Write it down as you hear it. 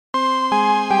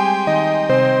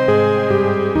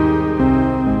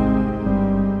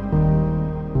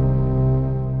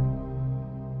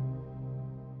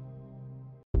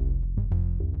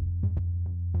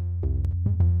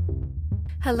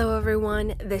Hello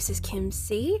everyone, this is Kim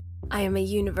C. I am a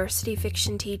university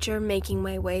fiction teacher making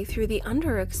my way through the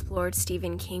underexplored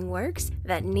Stephen King works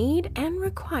that need and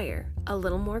require a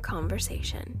little more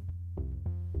conversation.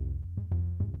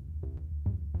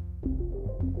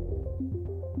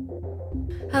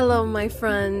 Hello my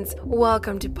friends,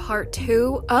 welcome to part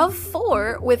 2 of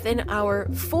 4 within our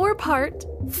 4-part,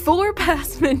 4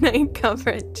 past midnight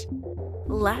coverage.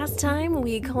 Last time,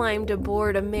 we climbed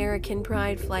aboard American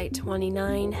Pride Flight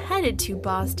 29, headed to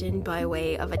Boston by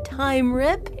way of a time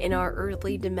rip in our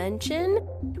earthly dimension.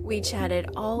 We chatted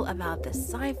all about the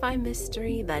sci-fi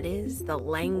mystery that is the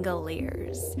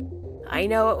Langoliers. I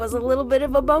know it was a little bit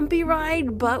of a bumpy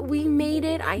ride, but we made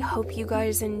it. I hope you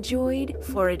guys enjoyed,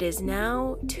 for it is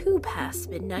now 2 past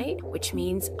midnight, which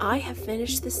means I have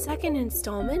finished the second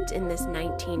installment in this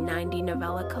 1990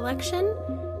 novella collection,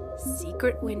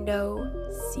 Secret Window,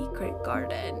 Secret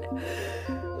Garden.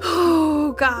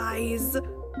 Oh, guys.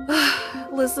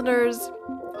 Listeners,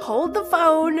 hold the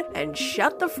phone and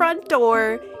shut the front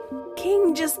door.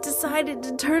 King just decided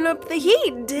to turn up the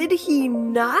heat, did he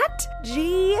not?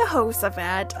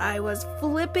 Jehoshaphat, I was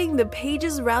flipping the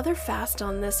pages rather fast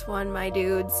on this one, my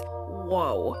dudes.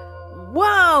 Whoa!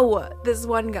 This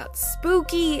one got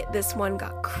spooky, this one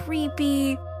got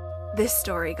creepy. This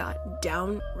story got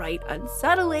downright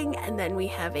unsettling, and then we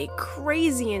have a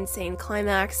crazy insane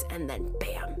climax, and then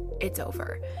bam, it's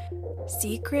over.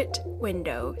 Secret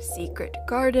Window, Secret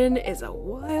Garden is a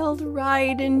wild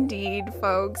ride indeed,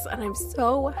 folks, and I'm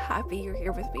so happy you're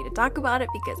here with me to talk about it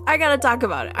because I gotta talk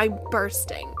about it. I'm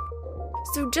bursting.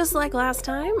 So just like last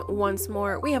time, once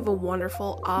more, we have a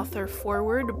wonderful author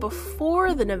foreword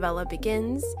before the novella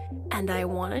begins, and I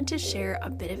wanted to share a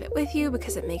bit of it with you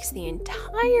because it makes the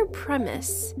entire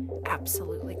premise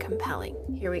absolutely compelling.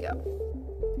 Here we go.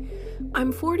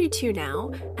 I'm 42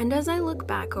 now, and as I look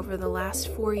back over the last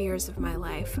 4 years of my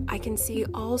life, I can see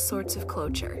all sorts of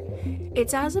closure.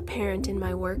 It's as apparent in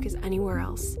my work as anywhere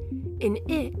else. In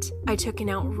it, I took an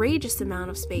outrageous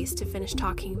amount of space to finish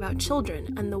talking about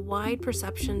children and the wide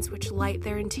perceptions which light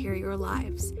their interior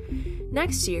lives.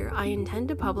 Next year, I intend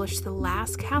to publish the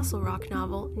last Castle Rock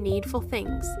novel, Needful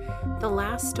Things. The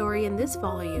last story in this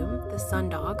volume, The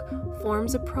Sundog,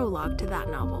 forms a prologue to that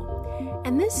novel.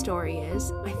 And this story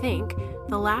is, I think,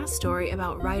 the last story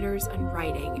about writers and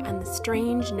writing and the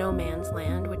strange no man's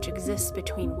land which exists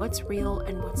between what's real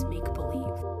and what's make-believe.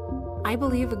 I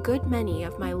believe a good many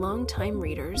of my longtime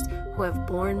readers who have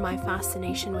borne my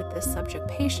fascination with this subject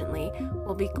patiently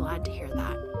will be glad to hear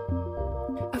that.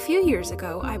 A few years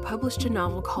ago, I published a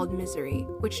novel called Misery,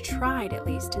 which tried, at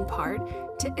least in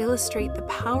part, to illustrate the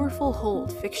powerful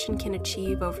hold fiction can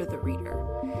achieve over the reader.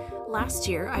 Last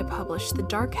year, I published The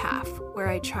Dark Half, where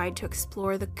I tried to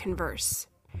explore the converse,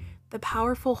 the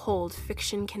powerful hold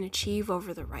fiction can achieve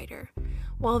over the writer.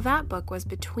 While that book was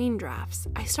between drafts,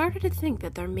 I started to think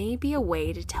that there may be a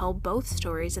way to tell both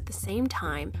stories at the same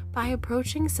time by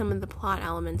approaching some of the plot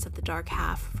elements of The Dark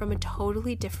Half from a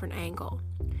totally different angle.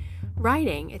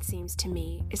 Writing, it seems to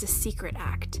me, is a secret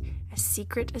act, as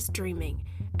secret as dreaming,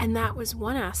 and that was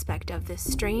one aspect of this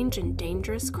strange and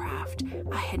dangerous craft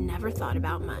I had never thought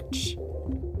about much.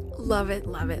 Love it,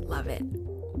 love it, love it.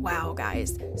 Wow,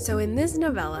 guys. So in this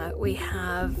novella, we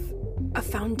have a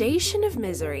foundation of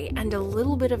misery and a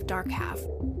little bit of Dark Half,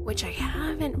 which I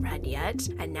haven't read yet,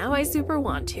 and now I super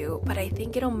want to, but I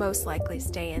think it'll most likely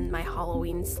stay in my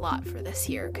Halloween slot for this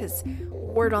year, because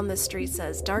word on the street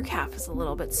says Dark Half is a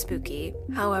little bit spooky.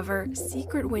 However,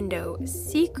 Secret Window,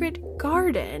 Secret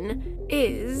Garden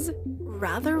is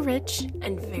rather rich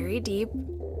and very deep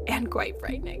and quite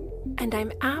frightening. And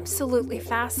I'm absolutely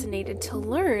fascinated to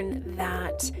learn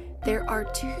that there are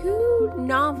 2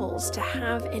 novels to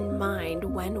have in mind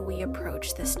when we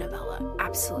approach this novella.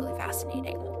 Absolutely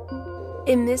fascinating.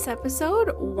 In this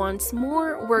episode, once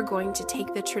more, we're going to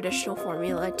take the traditional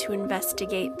formula to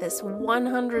investigate this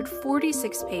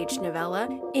 146-page novella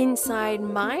inside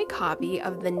my copy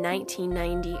of the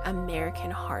 1990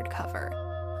 American hardcover.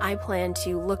 I plan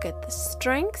to look at the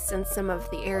strengths and some of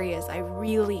the areas I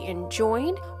really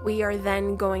enjoyed. We are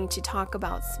then going to talk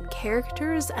about some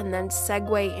characters and then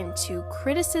segue into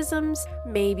criticisms,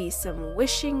 maybe some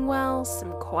wishing well,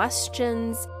 some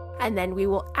questions, and then we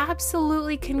will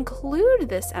absolutely conclude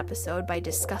this episode by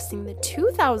discussing the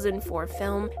 2004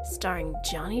 film starring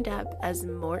Johnny Depp as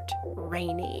Mort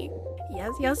Rainey.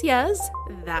 Yes,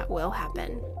 that will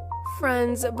happen.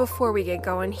 Friends, before we get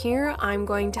going here, I'm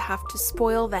going to have to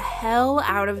spoil the hell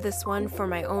out of this one for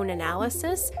my own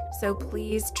analysis, so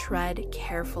please tread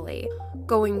carefully.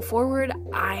 Going forward,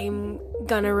 I'm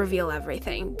gonna reveal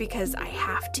everything because I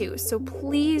have to, so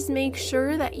please make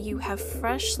sure that you have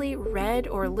freshly read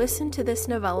or listened to this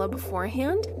novella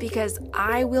beforehand, because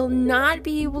I will not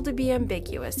be able to be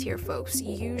ambiguous here, folks.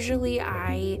 Usually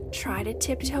I try to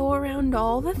tiptoe around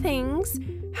all the things.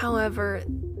 However,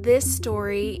 this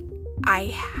story,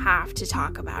 I have to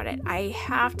talk about it. I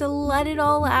have to let it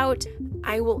all out.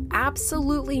 I will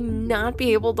absolutely not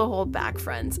be able to hold back,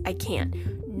 friends. I can't.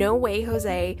 No way,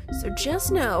 Jose. So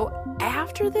just know,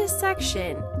 after this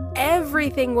section,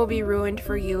 everything will be ruined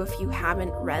for you if you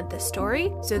haven't read the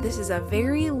story. So this is a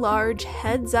very large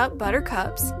heads up,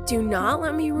 Buttercups. Do not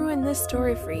let me ruin this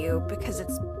story for you because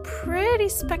it's pretty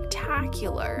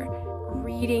spectacular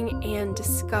reading and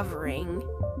discovering,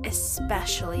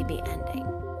 especially the ending.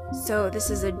 So this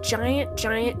is a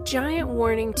giant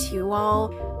warning to you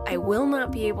all. I will not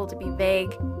be able to be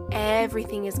vague.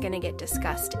 Everything is going to get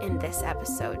discussed in this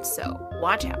episode, so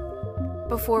watch out.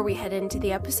 Before we head into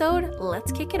the episode,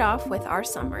 let's kick it off with our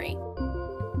summary.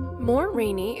 Mort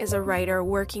Rainey is a writer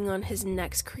working on his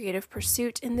next creative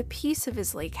pursuit in the peace of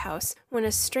his lake house when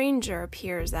a stranger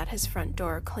appears at his front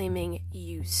door claiming,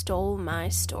 "You stole my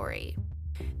story."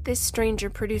 This stranger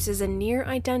produces a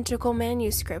near-identical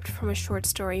manuscript from a short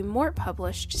story Mort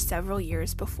published several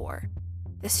years before.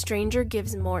 The stranger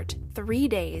gives Mort 3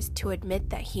 days to admit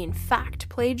that he in fact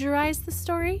plagiarized the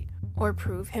story or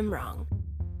prove him wrong.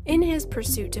 In his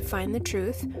pursuit to find the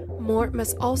truth, Mort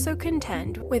must also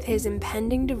contend with his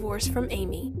impending divorce from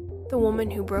Amy, the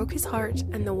woman who broke his heart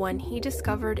and the one he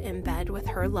discovered in bed with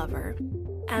her lover.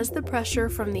 As the pressure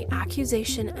from the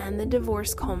accusation and the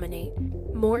divorce culminate,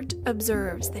 Mort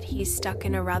observes that he's stuck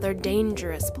in a rather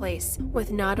dangerous place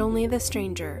with not only the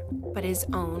stranger, but his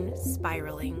own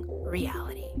spiraling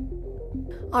reality.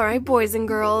 All right, boys and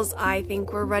girls, I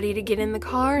think we're ready to get in the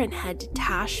car and head to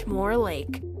Tashmore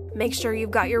Lake. Make sure you've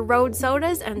got your road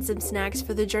sodas and some snacks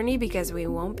for the journey because we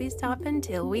won't be stopping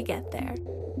till we get there.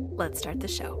 Let's start the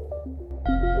show.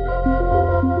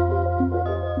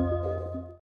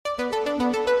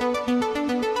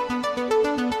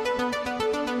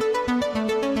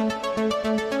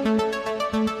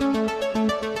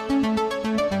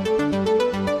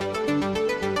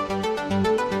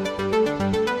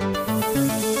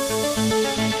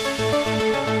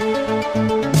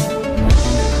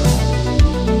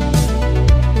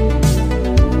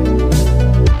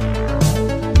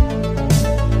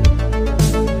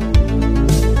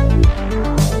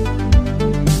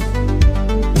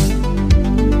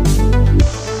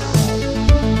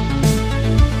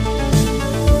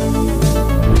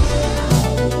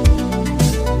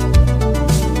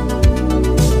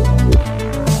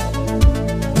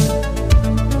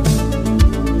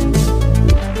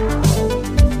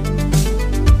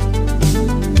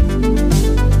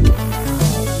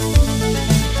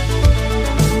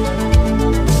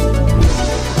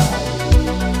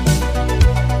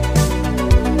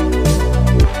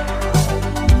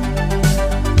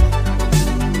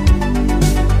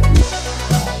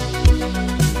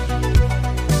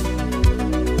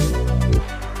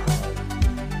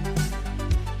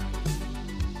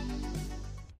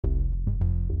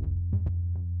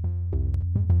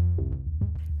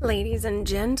 Ladies and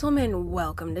gentlemen,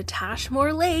 welcome to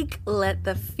Tashmore Lake. Let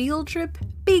the field trip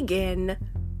begin.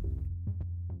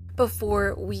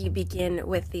 Before we begin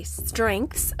with the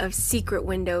strengths of Secret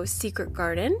Window, Secret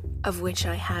Garden, of which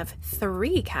I have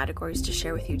 3 categories to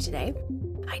share with you today,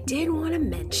 I did want to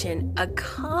mention a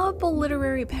couple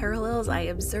literary parallels I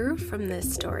observed from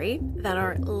this story that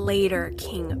are later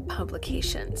King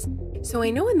publications. So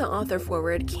I know in the author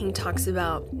foreword, King talks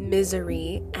about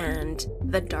misery and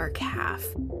the dark half.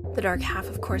 The dark half,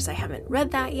 of course, I haven't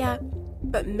read that yet,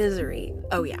 but misery,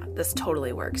 oh yeah, this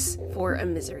totally works for a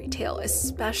misery tale,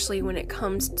 especially when it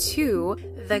comes to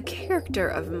the character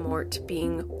of Mort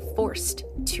being forced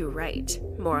to write.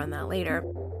 More on that later.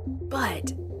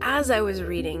 But as I was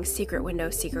reading Secret Window,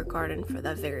 Secret Garden for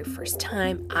the very first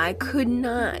time, I could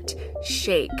not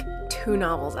shake 2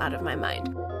 novels out of my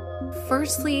mind.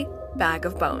 Firstly, Bag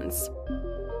of Bones.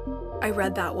 I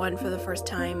read that one for the first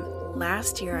time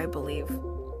last year, I believe.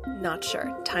 Not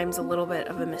sure. Time's a little bit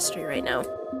of a mystery right now.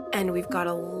 And we've got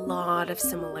a lot of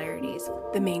similarities.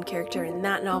 The main character in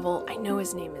that novel, I know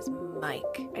his name is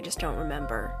Mike. I just don't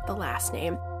remember the last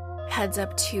name. Heads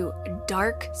up to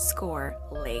Darkscore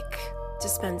Lake to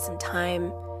spend some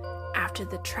time. After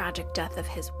the tragic death of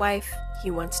his wife, he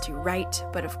wants to write,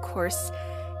 but of course,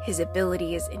 his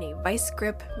abilities in a vice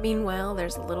grip. Meanwhile,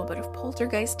 there's a little bit of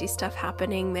poltergeisty stuff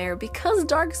happening there because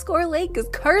Darkscore Lake is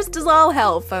cursed as all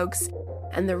hell, folks.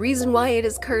 And the reason why it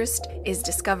is cursed is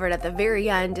discovered at the very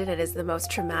end, and it is the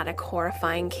most traumatic,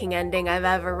 horrifying King ending I've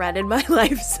ever read in my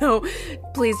life, so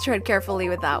please tread carefully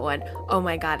with that one. Oh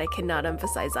my god, I cannot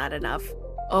emphasize that enough.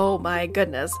 Oh my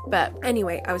goodness. But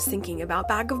anyway, I was thinking about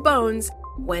Bag of Bones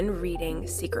when reading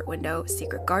Secret Window,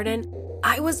 Secret Garden.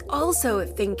 I was also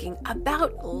thinking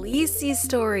about Lisey's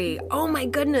story. Oh my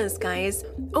goodness, guys.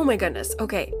 Oh my goodness.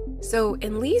 Okay. So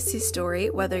in Lisey's story,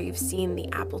 whether you've seen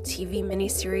the Apple TV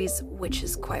miniseries, which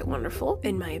is quite wonderful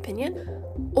in my opinion,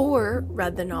 or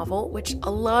read the novel, which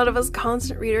a lot of us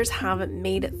constant readers haven't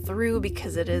made it through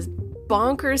because it is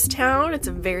bonkers town. It's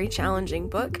a very challenging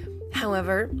book.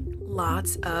 However,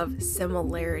 lots of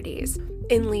similarities.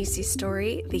 In Lisey's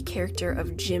story, the character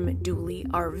of Jim Dooley,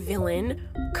 our villain,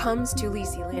 comes to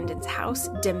Lisey Landon's house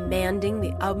demanding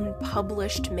the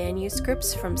unpublished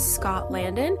manuscripts from Scott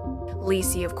Landon.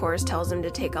 Lisey, of course, tells him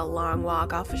to take a long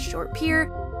walk off a short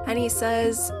pier, and he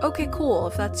says, okay, cool,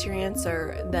 if that's your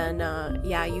answer, then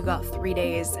yeah, you got 3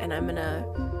 days, and I'm gonna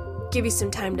give you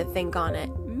some time to think on it.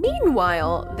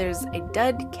 Meanwhile, there's a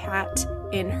dead cat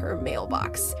in her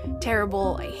mailbox.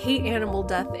 Terrible. I hate animal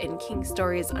death in King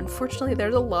stories. Unfortunately,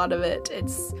 there's a lot of it.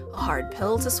 It's a hard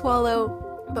pill to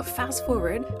swallow. But fast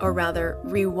forward, or rather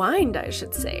rewind, I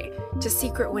should say, to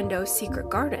Secret Window, Secret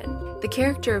Garden. The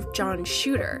character of John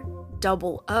Shooter,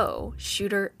 double O,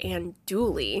 Shooter and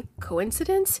Dooley.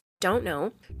 Coincidence? Don't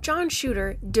know. John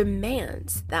Shooter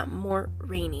demands that Mort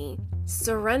Rainey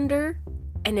surrender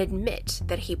and admit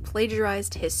that he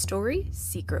plagiarized his story,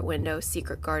 Secret Window,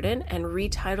 Secret Garden, and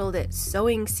retitled it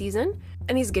Sowing Season,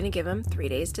 and he's gonna give him 3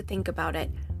 days to think about it.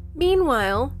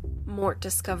 Meanwhile, Mort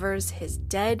discovers his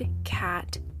dead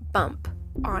cat, Bump,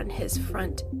 on his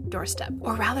front doorstep.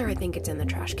 Or rather, I think it's in the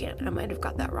trash can. I might have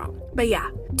got that wrong. But yeah,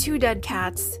 2 dead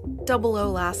cats, double O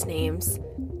last names,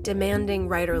 demanding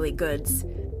writerly goods.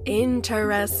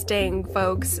 Interesting,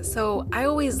 folks. So I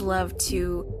always love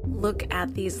to look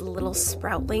at these little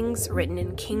sproutlings written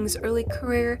in King's early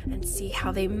career and see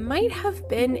how they might have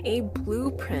been a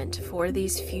blueprint for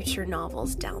these future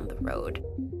novels down the road.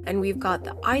 And we've got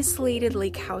the isolated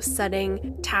lake house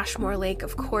setting, Tashmore Lake,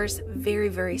 of course, very,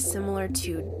 very similar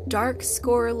to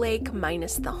Darkscore Lake,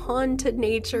 minus the haunted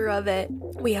nature of it.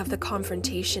 We have the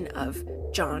confrontation of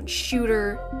John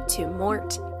Shooter to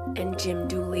Mort, and Jim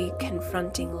Dooley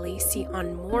confronting Lisey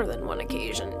on more than one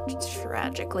occasion,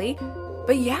 tragically.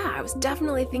 But yeah, I was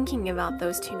definitely thinking about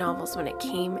those 2 novels when it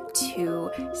came to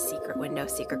Secret Window,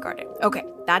 Secret Garden. Okay,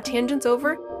 that tangent's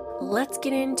over. Let's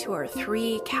get into our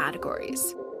 3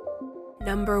 categories.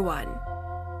 Number 1,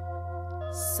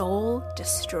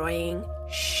 soul-destroying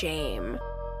shame.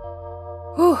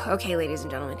 Whew, okay, ladies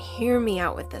and gentlemen, hear me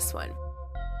out with this one.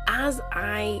 As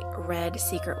I read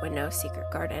Secret Window, Secret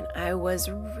Garden, I was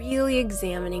really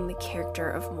examining the character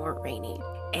of Mort Rainey.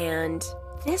 And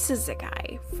this is a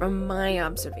guy, from my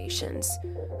observations,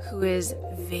 who is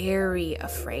very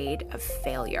afraid of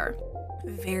failure,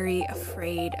 very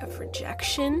afraid of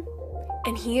rejection.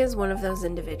 And he is one of those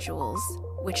individuals,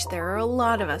 which there are a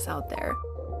lot of us out there,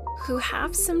 who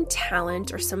have some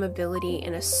talent or some ability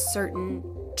in a certain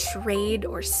trade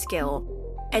or skill,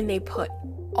 and they put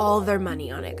all their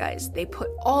money on it, guys. They put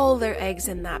all their eggs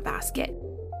in that basket.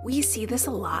 We see this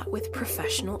a lot with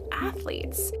professional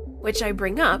athletes, which I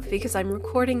bring up because I'm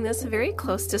recording this very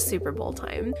close to Super Bowl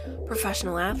time.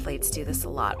 Professional athletes do this a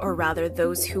lot, or rather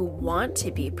those who want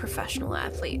to be professional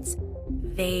athletes.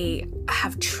 They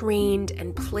have trained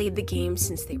and played the game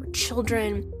since they were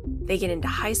children. They get into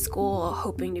high school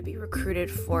hoping to be recruited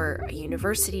for a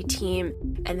university team,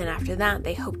 and then after that,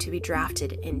 they hope to be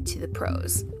drafted into the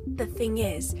pros. The thing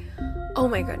is, oh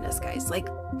my goodness, guys, like,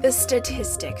 the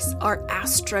statistics are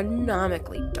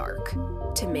astronomically dark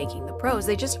to making the pros.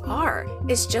 They just are.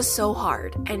 It's just so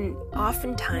hard. And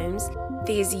oftentimes,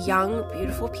 these young,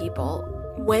 beautiful people,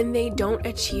 when they don't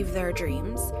achieve their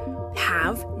dreams,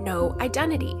 have no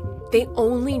identity. They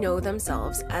only know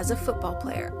themselves as a football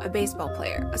player, a baseball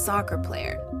player, a soccer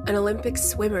player, an Olympic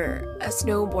swimmer, a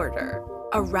snowboarder,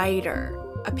 a writer,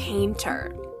 a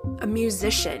painter, a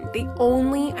musician. They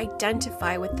only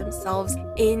identify with themselves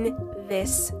in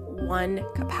this one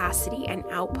capacity and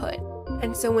output.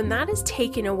 And so when that is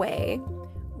taken away,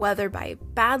 whether by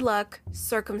bad luck,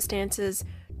 circumstances,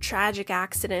 tragic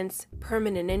accidents,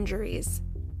 permanent injuries,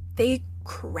 they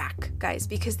crack, guys,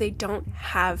 because they don't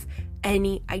have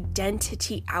any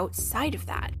identity outside of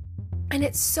that. And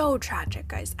it's so tragic,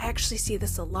 guys. I actually see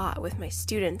this a lot with my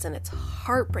students, and it's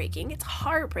heartbreaking. It's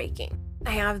heartbreaking.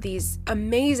 I have these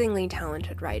amazingly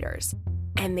talented writers,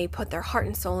 and they put their heart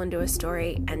and soul into a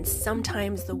story, and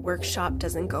sometimes the workshop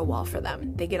doesn't go well for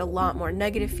them. They get a lot more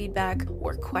negative feedback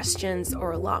or questions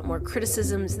or a lot more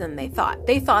criticisms than they thought.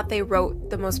 They thought they wrote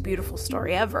the most beautiful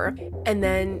story ever, and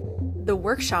then the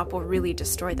workshop will really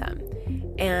destroy them.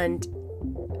 And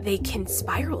they can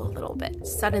spiral a little bit.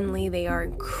 Suddenly they are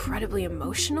incredibly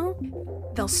emotional.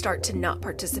 They'll start to not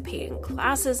participate in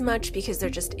class as much because they're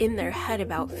just in their head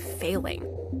about failing,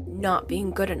 not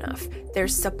being good enough. They're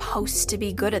supposed to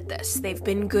be good at this. They've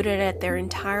been good at it their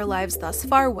entire lives thus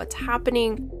far. What's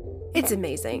happening? It's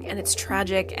amazing and it's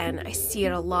tragic, and I see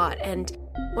it a lot. And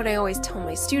what I always tell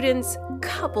my students,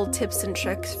 couple tips and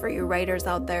tricks for you writers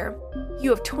out there. You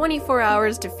have 24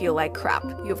 hours to feel like crap.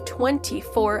 You have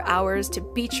 24 hours to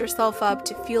beat yourself up,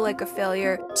 to feel like a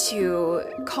failure, to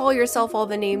call yourself all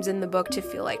the names in the book, to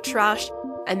feel like trash.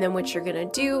 And then what you're gonna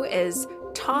do is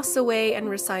toss away and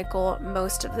recycle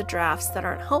most of the drafts that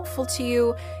aren't helpful to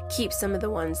you, keep some of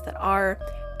the ones that are.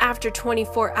 After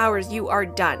 24 hours, you are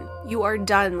done. You are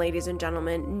done, ladies and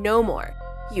gentlemen. No more.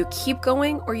 You keep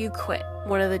going or you quit.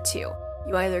 One of the two.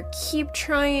 You either keep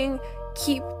trying,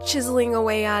 keep chiseling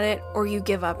away at it, or you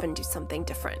give up and do something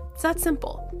different. It's that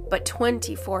simple. But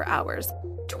 24 hours.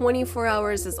 24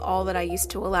 hours is all that I used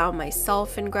to allow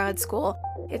myself in grad school.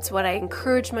 It's what I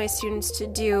encourage my students to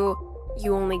do.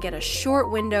 You only get a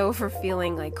short window for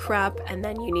feeling like crap, and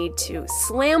then you need to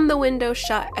slam the window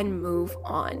shut and move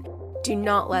on. Do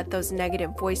not let those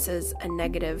negative voices and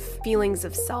negative feelings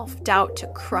of self-doubt to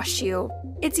crush you.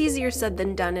 It's easier said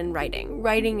than done in writing.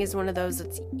 Writing is one of those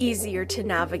that's easier to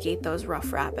navigate those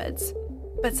rough rapids.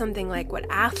 But something like what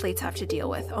athletes have to deal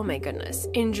with, oh my goodness,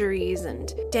 injuries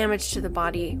and damage to the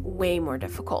body, way more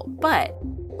difficult. But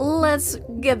let's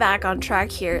get back on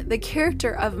track here. The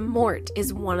character of Mort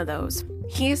is one of those.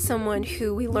 He is someone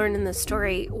who we learn in the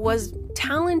story was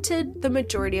talented the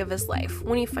majority of his life.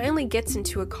 When he finally gets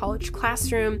into a college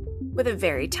classroom with a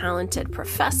very talented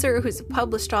professor who's a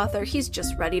published author, he's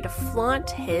just ready to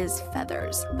flaunt his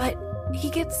feathers. But he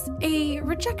gets a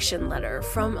rejection letter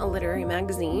from a literary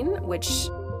magazine, which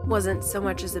wasn't so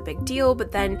much as a big deal,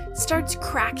 but then starts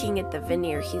cracking at the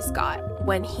veneer he's got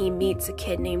when he meets a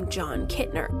kid named John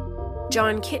Kittner.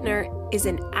 John Kittner is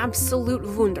an absolute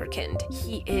wunderkind.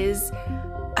 He is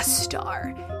a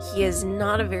star. He is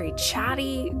not a very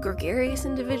chatty, gregarious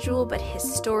individual, but his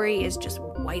story is just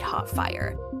white hot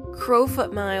fire.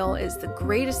 Crowfoot Mile is the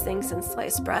greatest thing since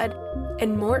sliced bread,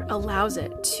 and Mort allows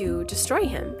it to destroy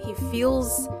him. He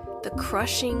feels the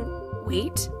crushing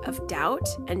weight of doubt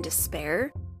and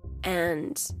despair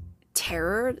and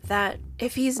terror that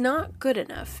if he's not good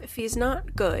enough, if he's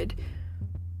not good,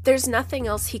 there's nothing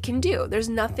else he can do. There's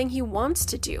nothing he wants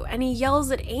to do. And he yells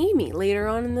at Amy later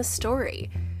on in the story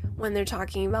when they're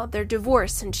talking about their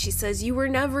divorce, and she says, "You were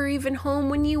never even home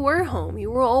when you were home. You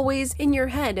were always in your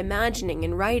head imagining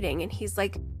and writing." And he's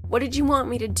like, "What did you want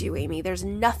me to do, Amy? There's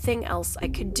nothing else I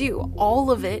could do.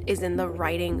 All of it is in the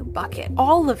writing bucket.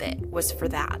 All of it was for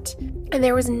that." And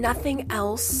there was nothing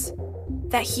else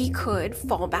that he could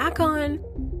fall back on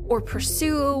or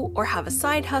pursue or have a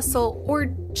side hustle, or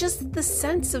just the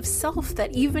sense of self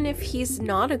that even if he's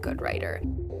not a good writer,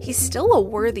 he's still a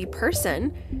worthy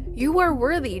person. You are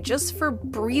worthy just for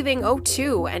breathing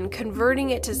O2 and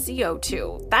converting it to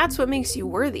CO2. That's what makes you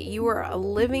worthy. You are a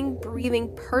living,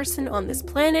 breathing person on this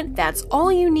planet. That's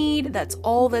all you need. That's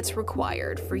all that's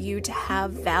required for you to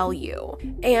have value.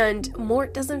 And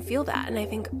Mort doesn't feel that. And I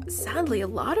think, sadly, a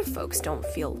lot of folks don't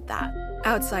feel that.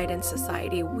 Outside in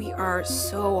society, we are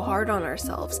so hard on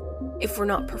ourselves. If we're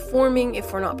not performing,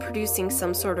 if we're not producing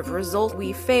some sort of result,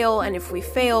 we fail. And if we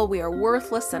fail, we are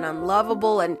worthless and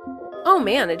unlovable. And oh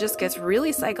man, it just gets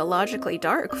really psychologically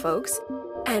dark, folks.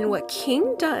 And what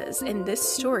King does in this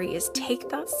story is take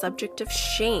that subject of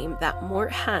shame that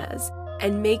Mort has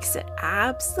and makes it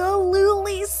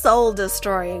absolutely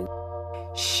soul-destroying.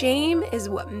 Shame is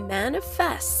what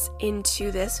manifests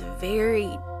into this very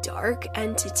dark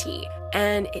entity,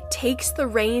 and it takes the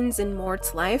reins in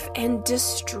Mort's life and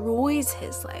destroys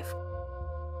his life.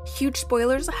 Huge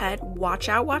spoilers ahead, watch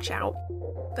out, watch out.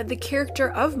 But the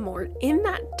character of Mort, in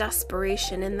that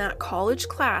desperation, in that college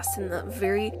class, in the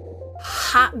very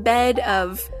hotbed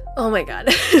of, oh my god,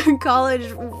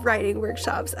 college writing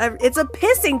workshops. It's a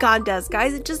pissing contest,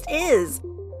 guys. It just is.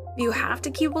 You have to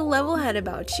keep a level head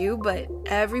about you, but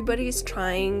everybody's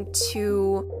trying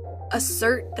to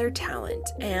assert their talent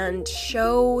and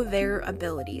show their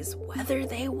abilities, whether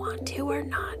they want to or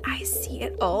not. I see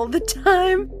it all the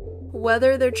time.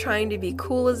 Whether they're trying to be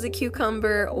cool as a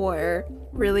cucumber or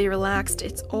really relaxed,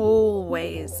 it's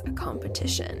always a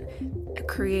competition, a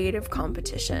creative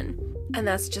competition. And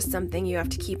that's just something you have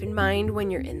to keep in mind when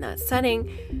you're in that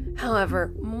setting.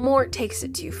 However, Mort takes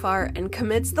it too far and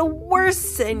commits the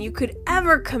worst sin you could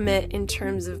ever commit in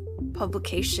terms of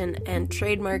publication and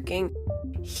trademarking.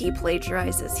 He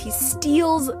plagiarizes. He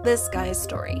steals this guy's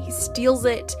story. He steals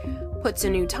it, puts a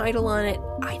new title on it.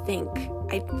 I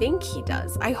think he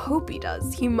does. I hope he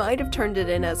does. He might have turned it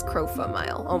in as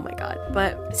Crowfoot-Mile. Oh my god.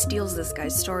 But steals this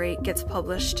guy's story, gets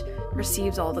published,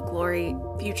 receives all the glory.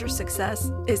 Future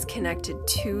success is connected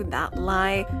to that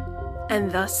lie. And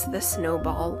thus the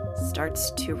snowball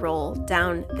starts to roll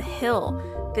down the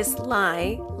hill. This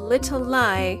lie, little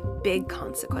lie, big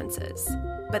consequences.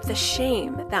 But the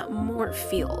shame that Mort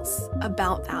feels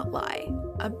about that lie,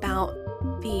 about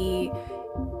the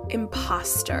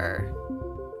imposter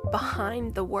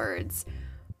behind the words,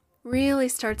 really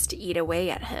starts to eat away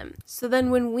at him. So then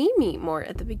when we meet Mort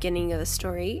at the beginning of the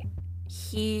story,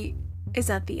 he is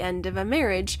at the end of a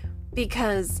marriage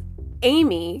because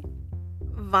Amy,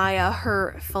 via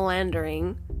her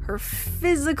philandering, her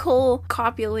physical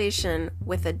copulation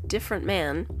with a different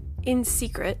man in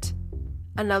secret,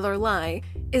 another lie,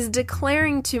 is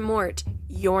declaring to Mort,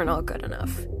 you're not good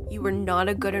enough. You were not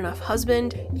a good enough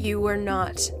husband. You were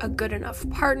not a good enough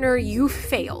partner. You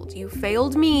failed. You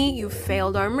failed me. You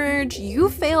failed our marriage. You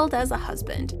failed as a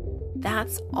husband.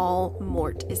 That's all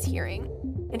Mort is hearing.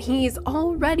 And he's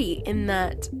already in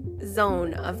that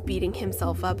zone of beating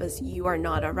himself up as you are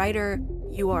not a writer.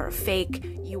 You are a fake.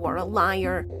 You are a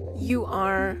liar. You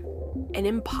are an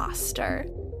imposter.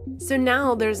 So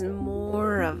now there's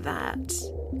more of that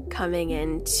coming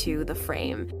into the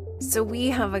frame. So we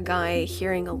have a guy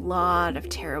hearing a lot of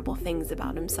terrible things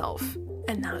about himself,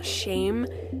 and that shame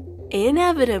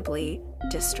inevitably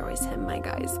destroys him, my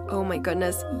guys. Oh my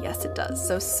goodness, yes it does.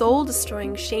 So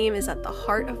soul-destroying shame is at the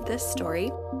heart of this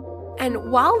story.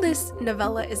 And while this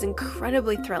novella is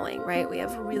incredibly thrilling, right? We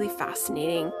have really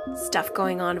fascinating stuff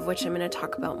going on, of which I'm going to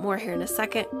talk about more here in a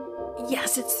second.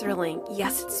 Yes, it's thrilling.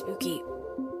 Yes, it's spooky.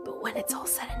 But when it's all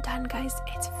said and done, guys,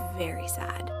 it's very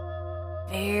sad.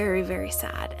 Very, very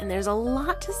sad. And there's a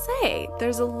lot to say.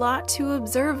 There's a lot to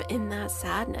observe in that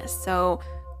sadness. So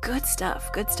good stuff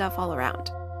all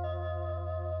around.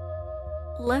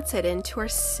 Let's head into our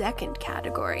second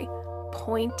category,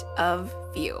 point of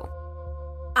view.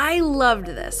 I loved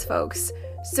this, folks.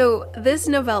 So this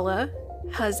novella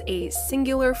has a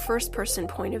singular first-person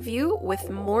point of view with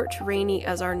Mort Rainey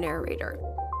as our narrator.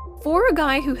 For a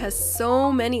guy who has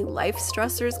so many life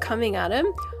stressors coming at him,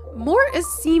 Mort is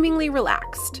seemingly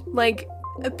relaxed, like,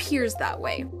 appears that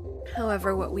way.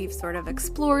 However, what we've sort of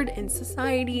explored in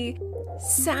society,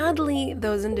 sadly,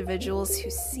 those individuals who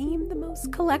seem the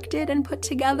most collected and put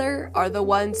together are the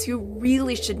ones who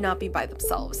really should not be by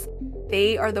themselves.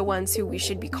 They are the ones who we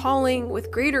should be calling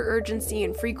with greater urgency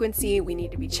and frequency. We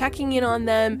need to be checking in on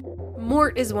them.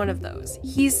 Mort is one of those.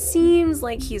 He seems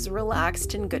like he's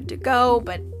relaxed and good to go,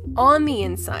 but on the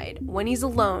inside, when he's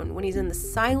alone, when he's in the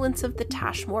silence of the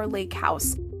Tashmore Lake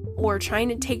house, or trying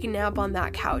to take a nap on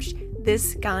that couch,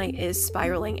 this guy is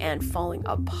spiraling and falling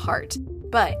apart.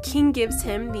 But King gives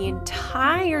him the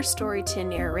entire story to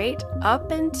narrate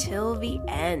up until the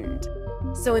end.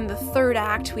 So in the third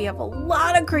act, we have a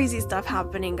lot of crazy stuff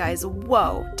happening, guys.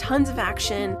 Whoa, tons of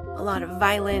action, a lot of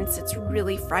violence. It's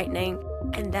really frightening.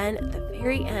 And then at the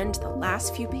very end, the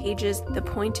last few pages, the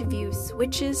point of view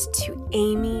switches to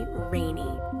Amy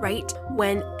Rainey, right?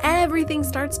 When everything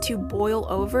starts to boil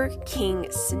over, King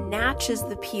snatches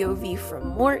the POV from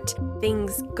Mort.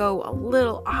 Things go a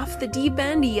little off the deep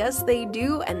end, yes they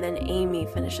do, and then Amy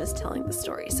finishes telling the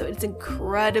story. So it's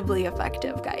incredibly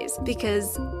effective, guys,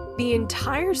 because the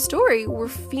entire story we're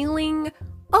feeling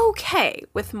okay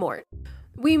with Mort.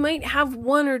 We might have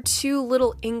one or two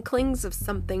little inklings of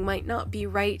something might not be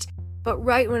right, but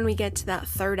right when we get to that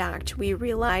third act, we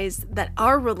realize that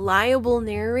our reliable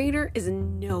narrator is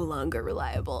no longer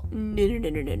reliable.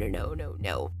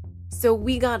 No. So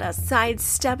we gotta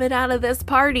sidestep it out of this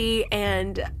party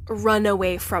and run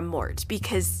away from Mort,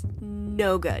 because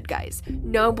no good, guys.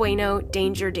 No bueno,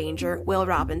 danger, Will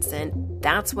Robinson.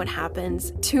 That's what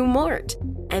happens to Mort.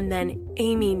 And then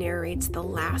Amy narrates the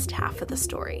last half of the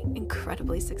story.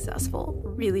 Incredibly successful.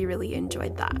 Really, really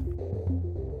enjoyed that.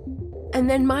 And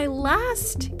then my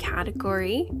last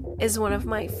category is one of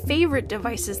my favorite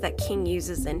devices that King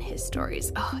uses in his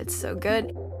stories. Oh, it's so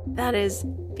good. That is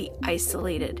the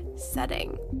isolated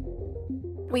setting.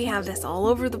 We have this all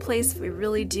over the place, we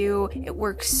really do. It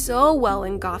works so well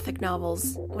in Gothic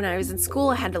novels. When I was in school,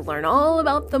 I had to learn all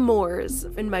about the moors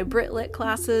in my Brit Lit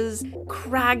classes.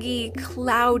 Craggy,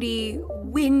 cloudy,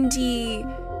 windy,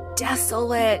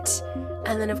 desolate.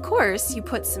 And then, of course, you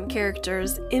put some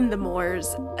characters in the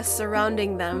moors,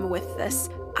 surrounding them with this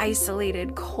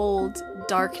isolated, cold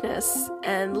darkness,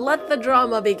 and let the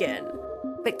drama begin.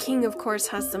 But King, of course,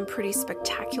 has some pretty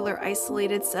spectacular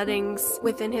isolated settings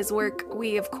within his work.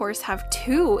 We, of course, have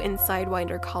two in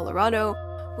Sidewinder, Colorado.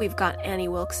 We've got Annie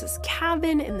Wilkes'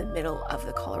 cabin in the middle of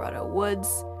the Colorado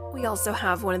woods. We also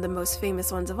have one of the most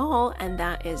famous ones of all, and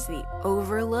that is the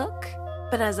Overlook.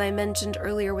 But as I mentioned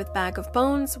earlier with Bag of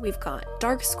Bones, we've got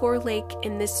Darkscore Lake.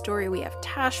 In this story, we have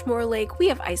Tashmore Lake. We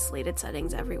have isolated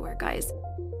settings everywhere, guys.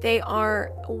 They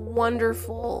are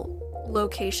wonderful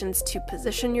locations to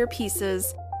position your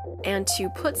pieces and to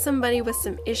put somebody with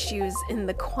some issues in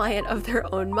the quiet of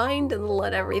their own mind and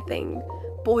let everything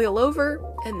boil over.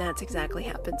 And that's exactly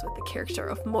happens with the character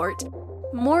of Mort.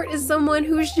 Mort is someone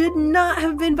who should not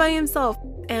have been by himself.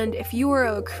 And if you are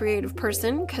a creative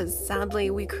person, because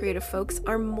sadly we creative folks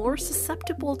are more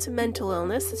susceptible to mental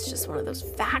illness, it's just one of those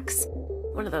facts,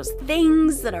 one of those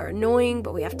things that are annoying,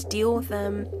 but we have to deal with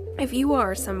them. If you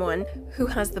are someone who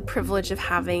has the privilege of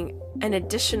having an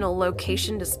additional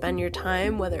location to spend your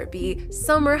time, whether it be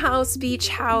summer house, beach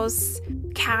house,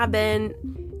 cabin,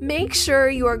 make sure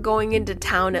you are going into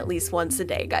town at least once a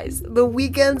day, guys. The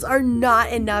weekends are not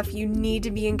enough. You need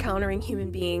to be encountering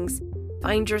human beings.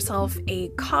 Find yourself a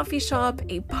coffee shop,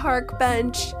 a park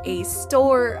bench, a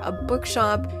store, a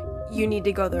bookshop. You need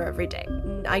to go there every day.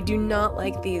 I do not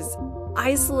like these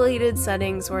isolated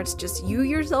settings where it's just you,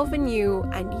 yourself, and you,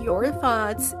 and your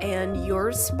thoughts, and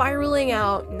you're spiraling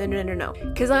out. No.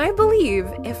 Because I believe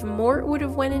if Mort would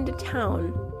have went into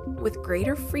town with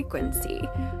greater frequency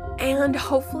and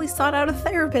hopefully sought out a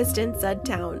therapist in said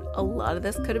town, a lot of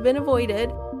this could have been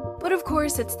avoided. But of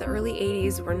course, it's the early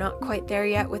 80s. We're not quite there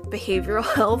yet with behavioral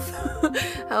health.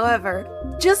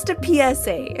 However, just a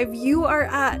PSA, if you are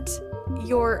at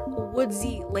your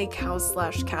woodsy lake house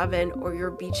 / cabin or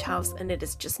your beach house and it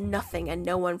is just nothing and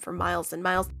no one for miles and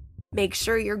miles, make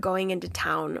sure you're going into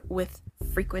town with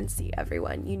frequency,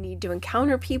 everyone. You need to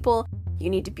encounter people. You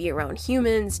need to be around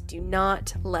humans. Do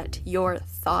not let your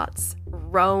thoughts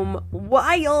roam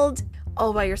wild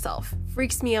all by yourself.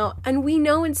 Freaks me out. And we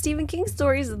know in Stephen King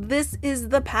stories, this is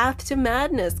the path to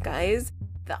madness, guys.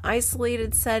 The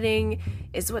isolated setting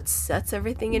is what sets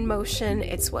everything in motion.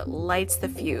 It's what lights the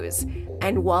fuse.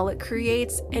 And while it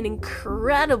creates an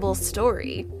incredible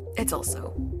story, it's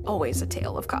also always a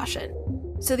tale of caution.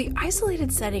 So the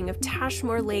isolated setting of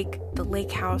Tashmore Lake, the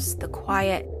lake house, the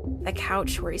quiet, the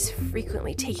couch where he's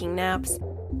frequently taking naps.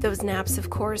 Those naps, of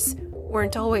course,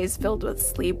 weren't always filled with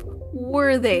sleep.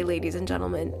 Were they, ladies and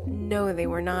gentlemen? No, they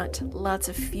were not. Lots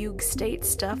of fugue state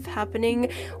stuff happening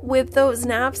with those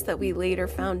naps that we later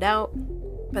found out.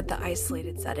 But the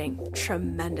isolated setting,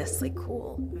 tremendously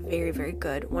cool. Very, very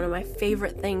good. One of my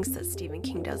favorite things that Stephen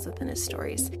King does within his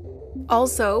stories.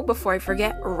 Also, before I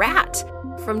forget, Rat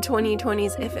from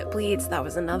 2020's If It Bleeds. That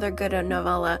was another good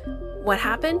novella. What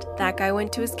happened? That guy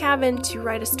went to his cabin to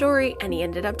write a story and he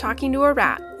ended up talking to a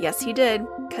rat. Yes, he did.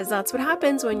 Because that's what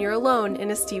happens when you're alone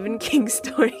in a Stephen King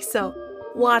story. So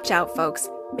watch out, folks.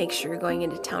 Make sure you're going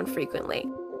into town frequently.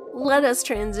 Let us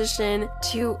transition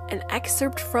to an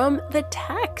excerpt from the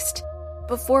text.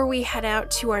 Before we head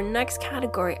out to our next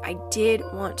category, I did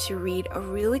want to read a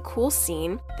really cool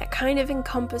scene that kind of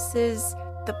encompasses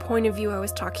the point of view I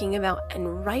was talking about,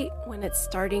 and right when it's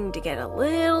starting to get a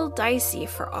little dicey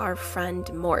for our friend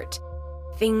Mort,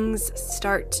 things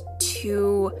start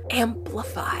to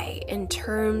amplify in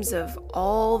terms of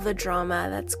all the drama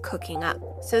that's cooking up.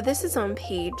 So this is on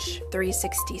page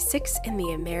 366 in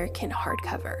the American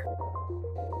hardcover.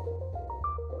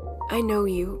 "I know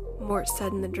you," Mort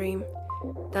said in the dream.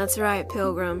 "That's right,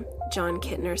 Pilgrim," John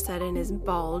Kittner said in his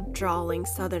bald, drawling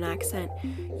southern accent.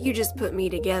 "You just put me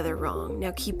together wrong.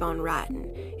 Now keep on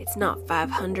writing. It's not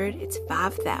 500, it's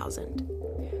 5,000.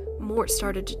 Mort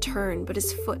started to turn, but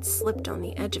his foot slipped on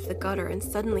the edge of the gutter, and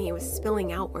suddenly he was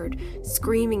spilling outward,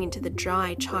 screaming into the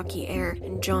dry, chalky air,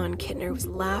 and John Kittner was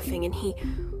laughing, and he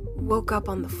woke up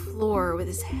on the floor with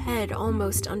his head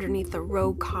almost underneath the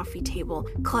row coffee table,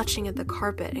 clutching at the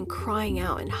carpet and crying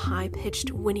out in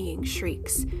high-pitched, whinnying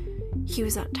shrieks. He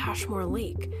was at Tashmore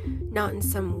Lake, not in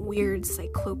some weird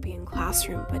cyclopean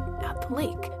classroom, but at the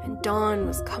lake, and dawn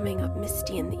was coming up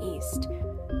misty in the east.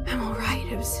 "I'm all right,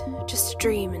 it was just a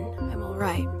dream, and I'm all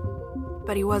right."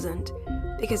 But he wasn't,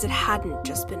 because it hadn't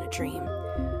just been a dream.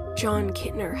 John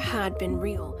Kittner had been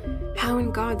real. How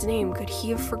in God's name could he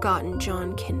have forgotten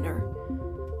John Kittner?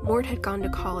 Mort had gone to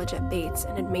college at Bates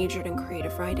and had majored in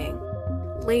creative writing.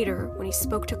 Later, when he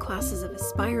spoke to classes of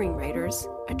aspiring writers,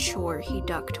 a chore he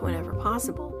ducked whenever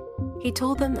possible, He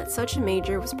told them that such a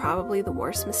major was probably the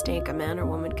worst mistake a man or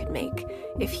woman could make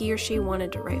if he or she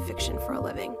wanted to write fiction for a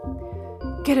living.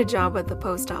 Get a job at the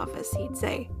post office, he'd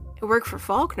say. It worked for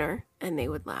Faulkner, and they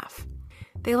would laugh.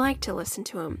 They liked to listen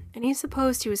to him, and he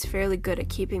supposed he was fairly good at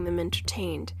keeping them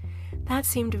entertained. That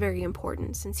seemed very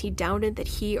important, since he doubted that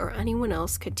he or anyone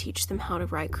else could teach them how to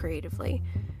write creatively.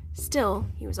 Still,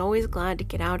 he was always glad to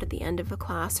get out at the end of a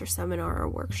class or seminar or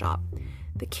workshop.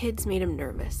 The kids made him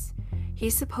nervous. He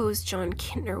supposed John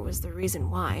Kintner was the reason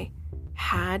why.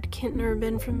 Had Kintner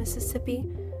been from Mississippi?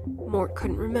 Mort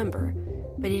couldn't remember,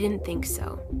 but he didn't think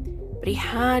so. But he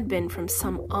had been from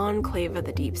some enclave of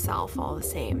the Deep South all the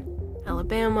same.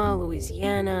 Alabama,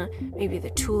 Louisiana, maybe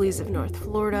the Tules of North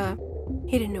Florida.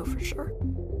 He didn't know for sure.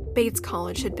 Bates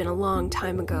College had been a long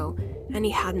time ago, and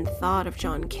he hadn't thought of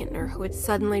John Kintner, who had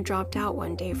suddenly dropped out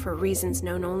one day for reasons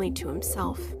known only to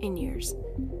himself in years.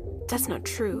 That's not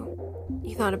true.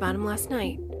 You thought about him last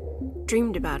night.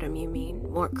 Dreamed about him, you mean,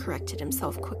 Mort corrected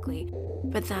himself quickly,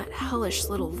 but that hellish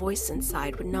little voice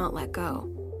inside would not let go.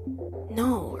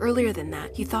 No, earlier than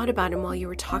that, you thought about him while you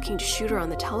were talking to Shooter on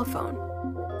the telephone.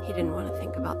 He didn't want to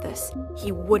think about this.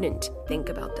 He wouldn't think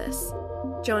about this.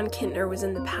 John Kintner was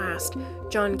in the past.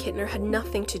 John Kintner had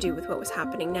nothing to do with what was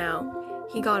happening now.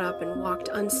 He got up and walked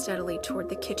unsteadily toward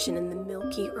the kitchen in the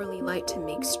milky early light to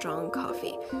make strong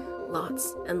coffee.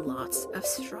 Lots and lots of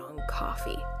strong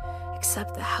coffee.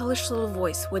 Except the hellish little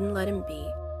voice wouldn't let him be.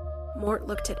 Mort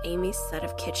looked at Amy's set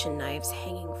of kitchen knives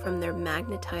hanging from their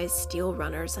magnetized steel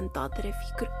runners and thought that if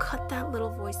he could cut that little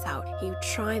voice out, he would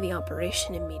try the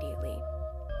operation immediately.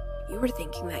 You were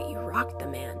thinking that you rocked the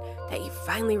man, that you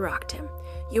finally rocked him.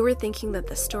 You were thinking that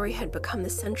the story had become the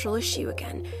central issue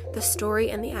again, the story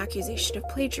and the accusation of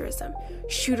plagiarism.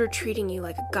 Shooter treating you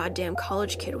like a goddamn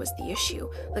college kid was the issue,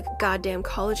 like a goddamn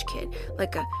college kid,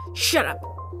 like a, "Shut up,"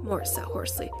 Mort said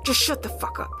hoarsely. "Just shut the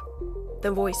fuck up."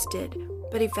 The voice did,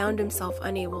 but he found himself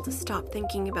unable to stop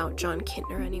thinking about John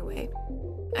Kintner anyway.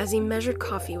 As he measured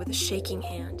coffee with a shaking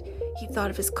hand, he thought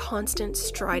of his constant,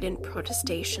 strident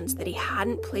protestations that he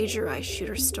hadn't plagiarized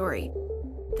Shooter's story,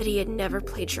 that he had never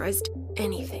plagiarized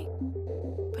anything.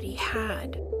 But he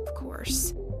had, of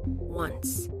course,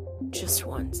 once, just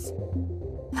once.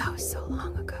 "That was so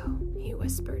long ago," he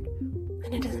whispered,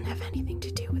 "and it doesn't have anything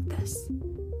to do with this."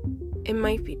 It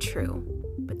might be true,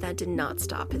 but that did not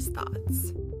stop his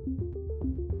thoughts.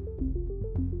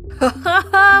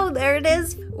 There it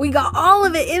is. We got all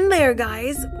of it in there,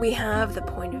 guys. We have the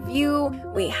point of view.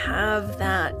 We have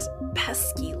that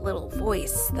pesky little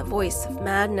voice, the voice of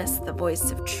madness, the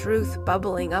voice of truth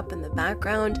bubbling up in the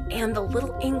background, and the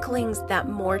little inklings that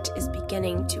Mort is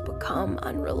beginning to become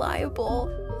unreliable.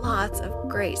 Lots of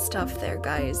great stuff there,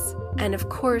 guys. And of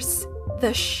course,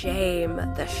 the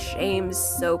shame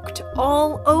soaked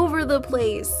all over the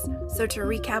place. So to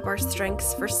recap our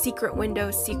strengths for Secret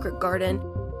Window, Secret Garden,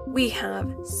 we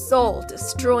have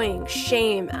soul-destroying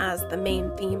shame as the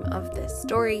main theme of this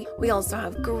story. We also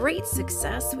have great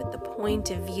success with the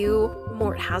point of view.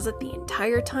 Mort has it the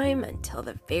entire time until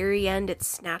the very end it's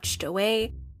snatched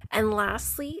away. And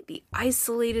lastly, the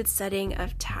isolated setting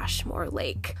of Tashmore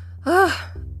Lake.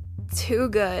 Too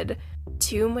good.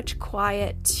 Too much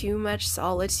quiet, too much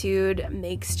solitude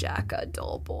makes Jack a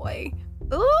dull boy.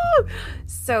 Ooh,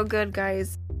 so good,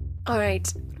 guys. All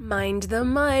right, mind the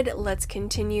mud. Let's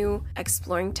continue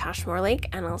exploring Tashmore Lake,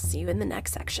 and I'll see you in the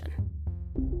next section.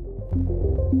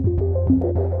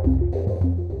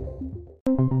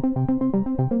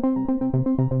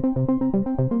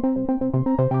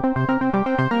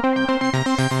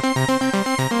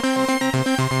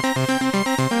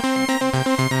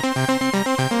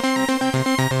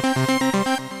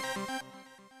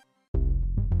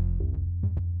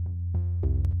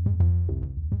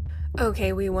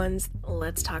 Okay, wee ones,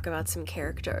 let's talk about some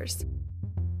characters.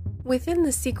 Within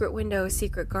the Secret Window,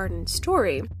 Secret Garden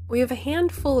story, we have a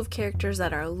handful of characters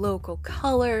that are local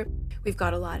color. We've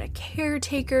got a lot of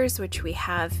caretakers, which we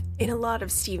have in a lot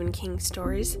of Stephen King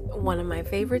stories. One of my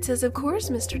favorites is, of course,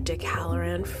 Mr. Dick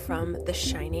Halloran from The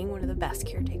Shining, one of the best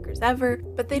caretakers ever,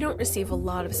 but they don't receive a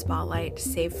lot of spotlight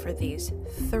save for these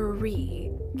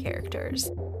 3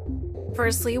 characters.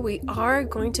 Firstly, we are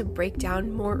going to break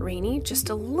down Mort Rainey just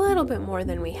a little bit more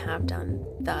than we have done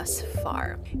thus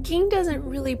far. King doesn't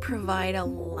really provide a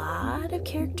lot of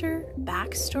character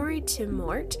backstory to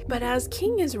Mort, but as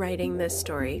King is writing this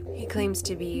story, he claims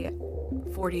to be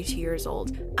 42 years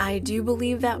old. I do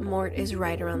believe that Mort is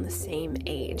right around the same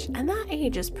age, and that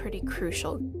age is pretty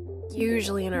crucial.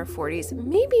 Usually in our 40s,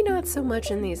 maybe not so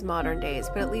much in these modern days,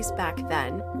 but at least back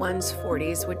then, one's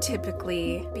 40s would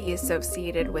typically be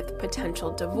associated with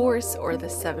potential divorce or the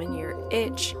 7-year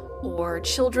itch, or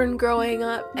children growing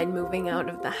up and moving out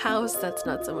of the house. That's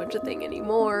not so much a thing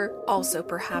anymore. Also,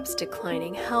 perhaps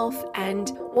declining health. And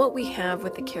what we have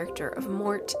with the character of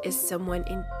Mort is someone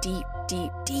in deep,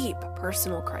 deep, deep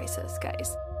personal crisis,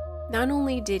 guys. Not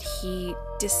only did he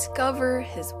discover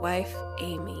his wife,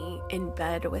 Amy, in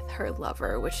bed with her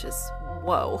lover, which is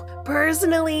whoa.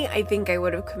 Personally, I think I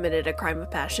would have committed a crime of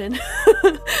passion.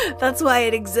 That's why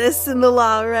it exists in the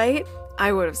law, right?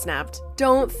 I would have snapped.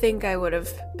 Don't think I would have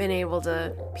been able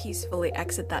to peacefully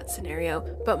exit that scenario,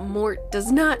 but Mort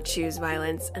does not choose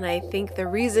violence, and I think the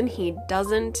reason he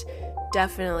doesn't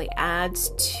definitely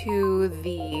adds to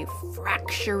the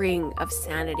fracturing of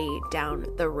sanity down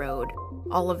the road.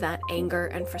 All of that anger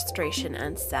and frustration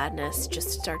and sadness just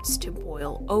starts to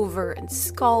boil over and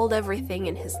scald everything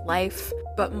in his life.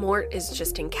 But Mort is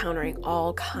just encountering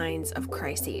all kinds of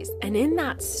crises. And in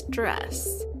that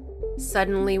stress,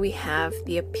 suddenly we have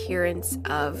the appearance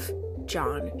of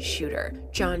John Shooter.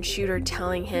 John Shooter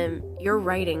telling him, your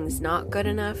writing's not good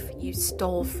enough, you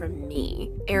stole from me.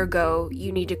 Ergo,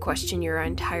 you need to question your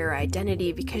entire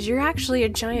identity because you're actually a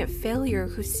giant failure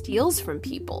who steals from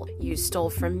people. You stole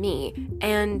from me.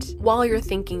 And while you're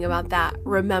thinking about that,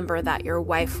 remember that your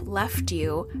wife left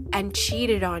you and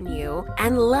cheated on you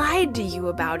and lied to you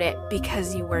about it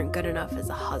because you weren't good enough as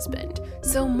a husband.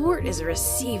 So Mort is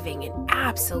receiving an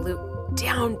absolute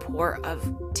downpour of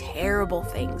terrible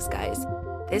things, guys.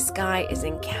 This guy is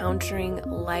encountering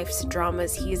life's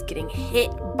dramas. He is getting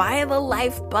hit by the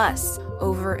life bus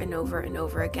over and over and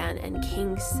over again, and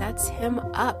King sets him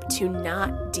up to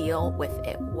not deal with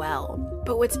it well.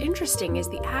 But what's interesting is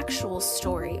the actual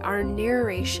story, our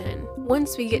narration.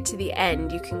 Once we get to the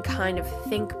end, you can kind of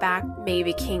think back,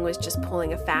 maybe King was just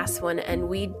pulling a fast one and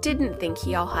we didn't think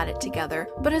he all had it together.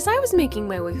 But as I was making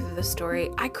my way through the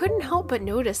story, I couldn't help but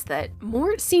notice that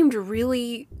Mort seemed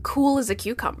really cool as a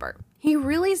cucumber. He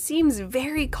really seems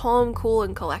very calm, cool,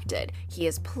 and collected. He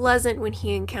is pleasant when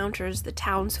he encounters the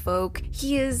townsfolk.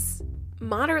 He is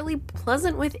moderately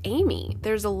pleasant with Amy.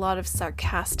 There's a lot of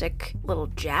sarcastic little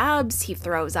jabs he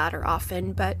throws at her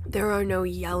often, but there are no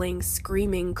yelling,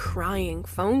 screaming, crying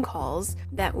phone calls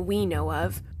that we know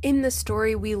of. In the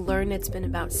story, we learn it's been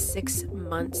about 6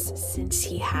 months since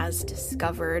he has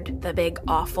discovered the big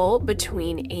awful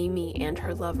between Amy and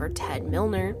her lover, Ted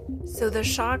Milner. So the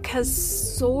shock has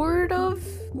sort of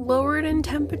lowered in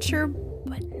temperature,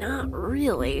 but not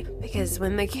really, because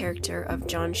when the character of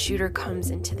John Shooter comes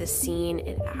into the scene,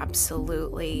 it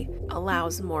absolutely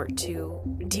allows Mort to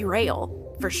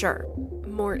derail, for sure.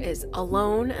 Mort is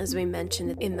alone, as we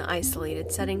mentioned in the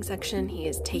isolated setting section. He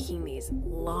is taking these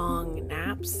long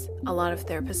naps. A lot of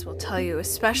therapists will tell you,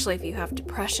 especially if you have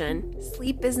depression,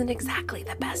 sleep isn't exactly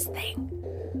the best thing.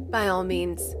 By all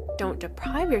means, don't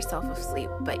deprive yourself of sleep,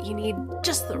 but you need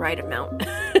just the right amount.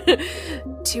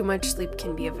 Too much sleep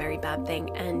can be a very bad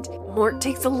thing, and Mort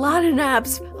takes a lot of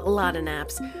naps.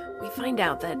 We find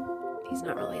out that he's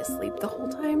not really asleep the whole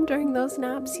time during those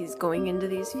naps. He's going into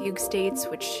these fugue states,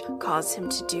 which cause him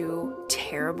to do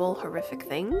terrible, horrific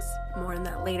things. More on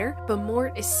that later. But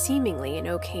Mort is seemingly an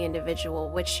okay individual,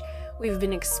 which we've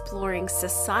been exploring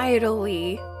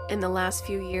societally in the last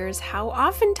few years, how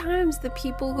oftentimes the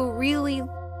people who really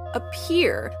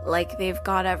appear like they've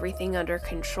got everything under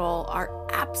control are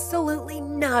absolutely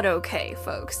not okay,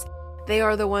 folks. They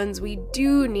are the ones we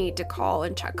do need to call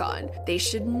and check on. They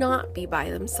should not be by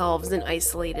themselves in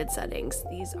isolated settings.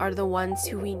 These are the ones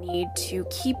who we need to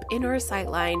keep in our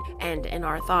sightline and in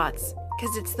our thoughts,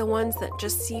 because it's the ones that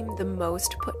just seem the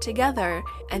most put together,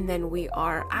 and then we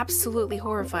are absolutely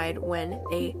horrified when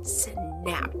they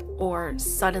snap or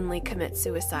suddenly commit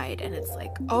suicide, and it's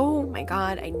like, oh my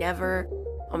god,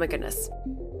 oh my goodness.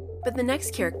 But the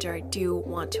next character I do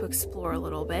want to explore a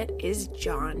little bit is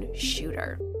John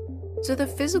Shooter. So the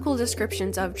physical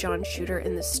descriptions of John Shooter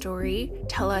in the story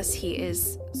tell us he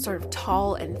is sort of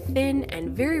tall and thin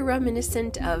and very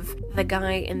reminiscent of the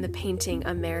guy in the painting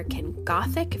American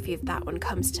Gothic, if that one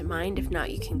comes to mind. If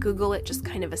not, you can Google it. Just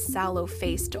kind of a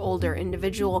sallow-faced older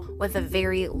individual with a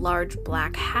very large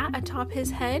black hat atop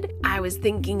his head. I was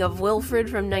thinking of Wilfred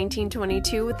from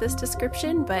 1922 with this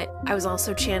description, but I was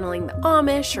also channeling the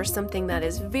Amish or something that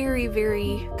is very,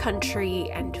 very country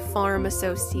and farm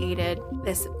associated.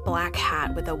 This black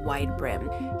hat with a wide brim.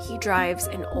 He drives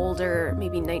an older,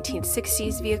 maybe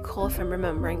 1960s vehicle, if I'm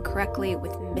remembering correctly,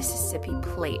 with Mississippi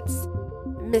plates.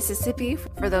 Mississippi,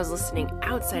 for those listening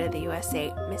outside of the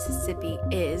USA, Mississippi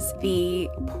is the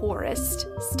poorest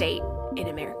state in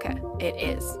America. It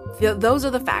is. Those are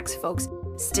the facts, folks.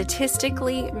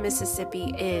 Statistically,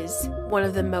 Mississippi is one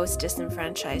of the most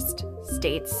disenfranchised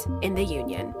states in the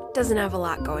Union. Doesn't have a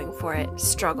lot going for it,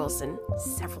 struggles in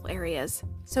several areas.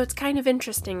 So it's kind of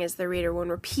interesting as the reader when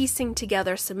we're piecing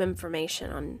together some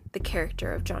information on the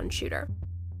character of John Shooter.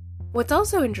 What's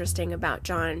also interesting about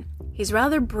John, he's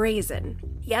rather brazen,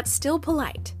 yet still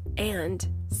polite, and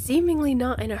seemingly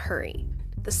not in a hurry.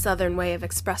 The Southern way of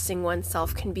expressing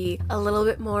oneself can be a little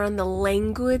bit more on the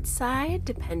languid side,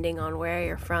 depending on where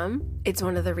you're from. It's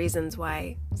one of the reasons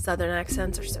why Southern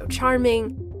accents are so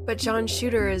charming. But John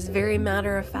Shooter is very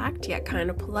matter-of-fact, yet kind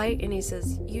of polite, and he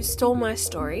says, you stole my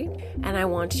story, and I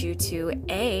want you to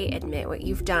A, admit what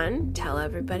you've done, tell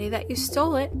everybody that you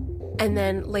stole it, and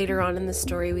then later on in the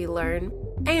story we learn,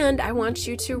 and I want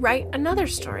you to write another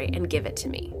story and give it to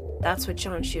me. That's what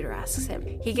John Shooter asks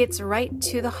him. He gets right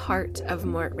to the heart of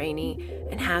Mort Rainey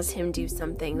and has him do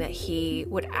something that he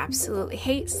would absolutely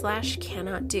hate /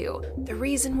 cannot do. The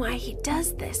reason why he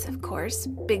does this, of course,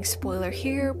 big spoiler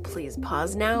here, please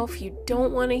pause now if you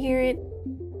don't want to hear it.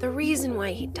 The reason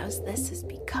why he does this is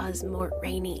because Mort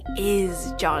Rainey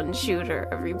is John Shooter,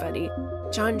 everybody.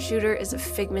 John Shooter is a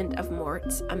figment of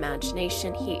Mort's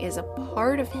imagination. He is a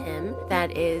part of him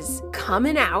that is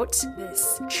coming out,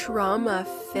 this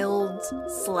trauma-filled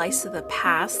slice of the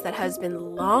past that has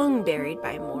been long buried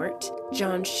by Mort.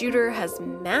 John Shooter has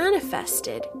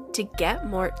manifested to get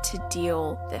Mort to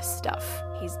deal this stuff.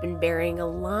 He's been burying a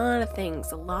lot of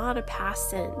things, a lot of past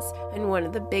sins. And one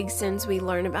of the big sins we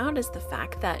learn about is the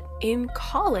fact that in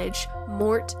college,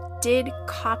 Mort did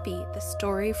copy the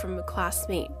story from a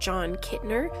classmate, John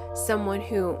Kittner, someone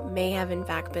who may have in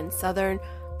fact been Southern,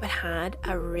 but had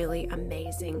a really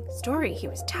amazing story. He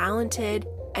was talented,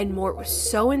 and Mort was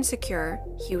so insecure.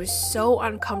 He was so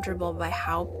uncomfortable by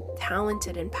how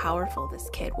talented and powerful this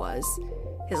kid was.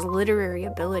 His literary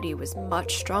ability was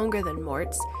much stronger than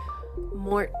Mort's.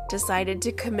 Mort decided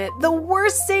to commit the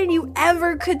worst sin you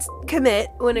ever could commit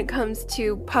when it comes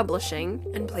to publishing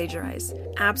and plagiarize.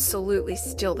 Absolutely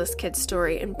steal this kid's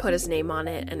story and put his name on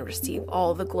it and receive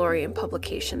all the glory and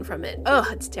publication from it. Ugh,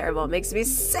 it's terrible. It makes me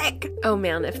sick. Oh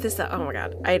man, oh my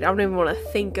god, I don't even want to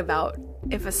think about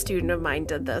if a student of mine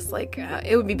did this.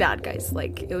 It would be bad, guys.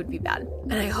 It would be bad.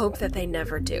 And I hope that they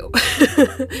never do.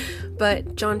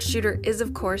 But John Shooter is,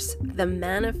 of course, the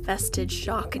manifested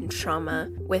shock and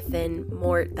trauma within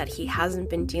Mort that he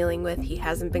hasn't been dealing with, he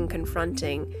hasn't been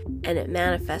confronting, and it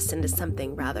manifests into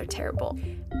something rather terrible.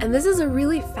 And this is a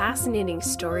really fascinating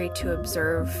story to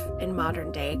observe in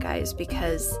modern day, guys,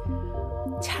 because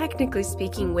technically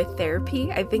speaking, with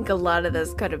therapy, I think a lot of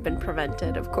this could have been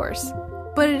prevented, of course.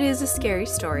 But it is a scary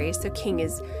story, so King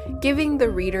is giving the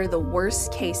reader the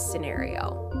worst case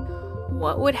scenario.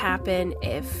 What would happen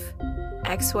if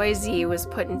XYZ was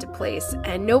put into place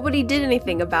and nobody did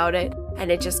anything about it,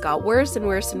 and it just got worse and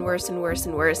worse and worse and worse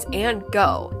and worse, and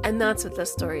go? And that's what the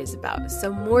story is about.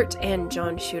 So Mort and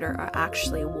John Shooter are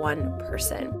actually one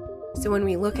person. So when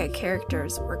we look at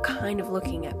characters, we're kind of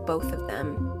looking at both of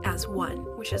them as one,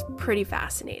 which is pretty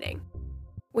fascinating.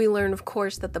 We learn, of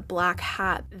course, that the black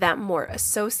hat that Mort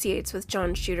associates with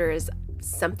John Shooter is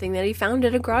something that he found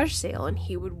at a garage sale, and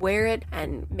he would wear it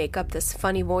and make up this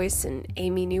funny voice, and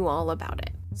Amy knew all about it.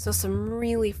 So some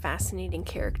really fascinating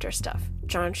character stuff.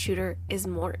 John Shooter is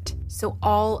Mort. So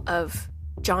all of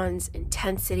John's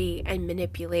intensity and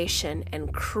manipulation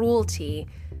and cruelty,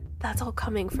 that's all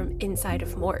coming from inside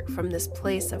of Mort, from this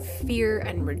place of fear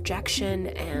and rejection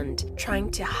and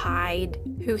trying to hide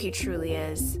who he truly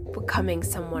is, becoming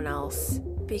someone else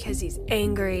because he's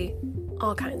angry,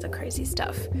 all kinds of crazy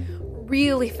stuff.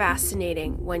 Really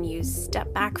fascinating when you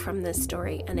step back from this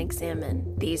story and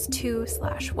examine these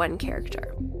 2/1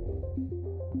 character.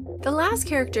 The last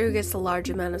character who gets a large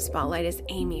amount of spotlight is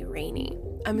Amy Rainey.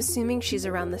 I'm assuming she's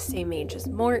around the same age as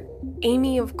Mort.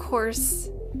 Amy, of course,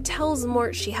 tells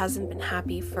Mort she hasn't been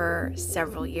happy for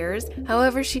several years.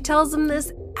 However, she tells him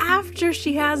this after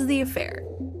she has the affair.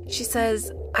 She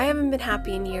says, I haven't been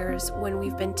happy in years. When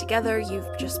we've been together,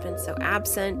 you've just been so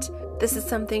absent. This is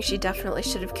something she definitely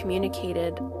should have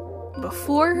communicated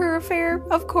before her affair,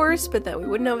 of course, but then we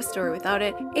wouldn't have a story without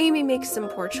it. Amy makes some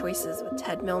poor choices with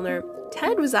Ted Milner.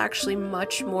 Ted was actually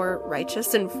much more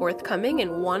righteous and forthcoming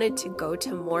and wanted to go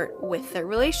to Mort with their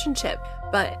relationship,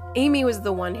 but Amy was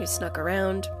the one who snuck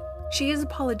around. She is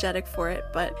apologetic for it,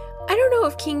 but I don't know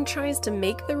if King tries to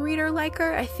make the reader like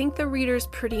her. I think the reader's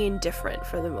pretty indifferent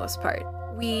for the most part.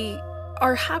 We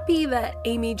are happy that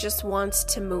Amy just wants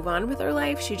to move on with her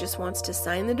life. She just wants to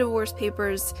sign the divorce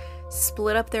papers,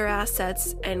 split up their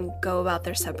assets, and go about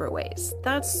their separate ways.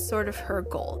 That's sort of her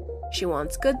goal. She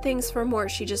wants good things for Mort.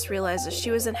 She just realizes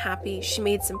she was unhappy. She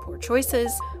made some poor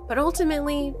choices, but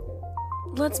ultimately,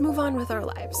 let's move on with our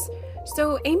lives.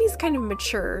 So Amy's kind of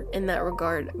mature in that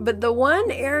regard, but the one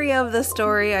area of the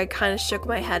story I kind of shook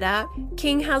my head at,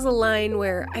 King has a line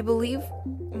where I believe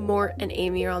Mort and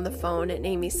Amy are on the phone and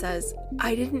Amy says,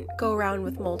 "I didn't go around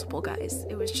with multiple guys,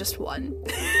 it was just one."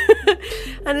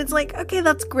 And it's like, okay,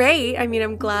 that's great. I mean,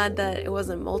 I'm glad that it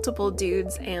wasn't multiple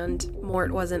dudes and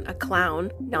Mort wasn't a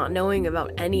clown, not knowing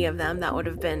about any of them. That would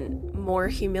have been more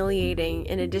humiliating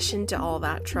in addition to all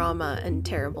that trauma and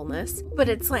terribleness. But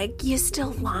it's like, you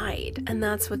still lied. And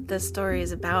that's what this story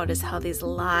is about, is how these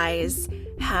lies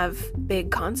have big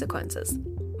consequences.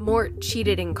 Mort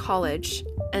cheated in college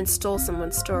and stole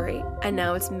someone's story, and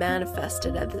now it's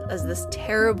manifested as this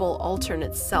terrible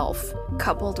alternate self,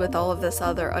 coupled with all of this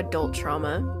other adult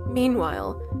trauma.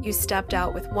 Meanwhile, you stepped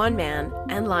out with one man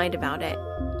and lied about it.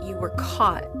 You were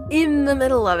caught in the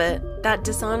middle of it. That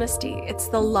dishonesty, it's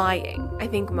the lying. I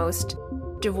think most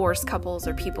divorced couples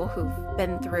or people who've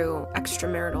been through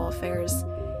extramarital affairs,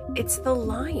 it's the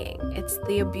lying. It's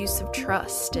the abuse of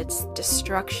trust. It's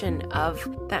destruction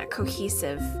of that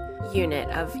cohesive unit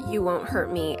of you won't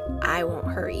hurt me, I won't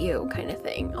hurt you kind of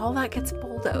thing. All that gets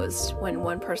bulldozed when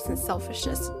one person's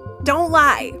selfishness. Don't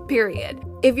lie, period.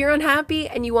 If you're unhappy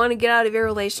and you want to get out of your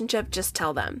relationship, just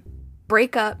tell them.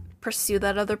 Break up, pursue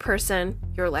that other person,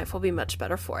 your life will be much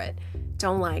better for it.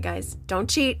 Don't lie, guys. Don't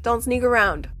cheat, don't sneak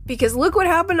around. Because look what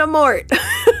happened to Mort.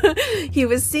 He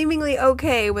was seemingly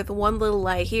okay with one little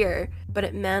lie here, but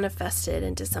it manifested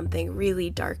into something really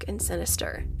dark and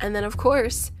sinister. And then, of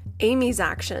course, Amy's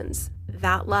actions.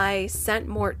 That lie sent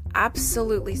Mort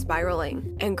absolutely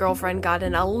spiraling, and girlfriend got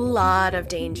in a lot of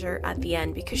danger at the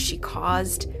end because she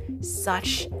caused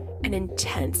such an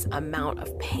intense amount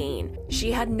of pain.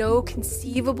 She had no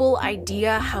conceivable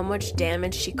idea how much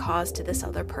damage she caused to this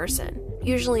other person.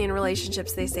 Usually in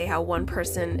relationships, they say how one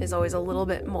person is always a little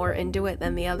bit more into it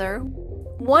than the other.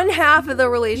 One half of the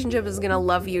relationship is gonna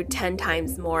love you 10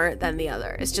 times more than the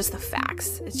other. It's just the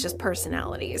facts. It's just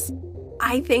personalities.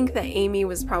 I think that Amy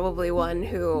was probably one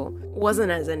who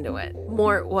wasn't as into it.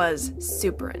 Mort was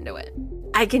super into it.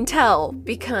 I can tell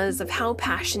because of how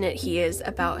passionate he is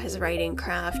about his writing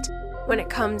craft. When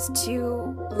it comes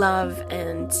to love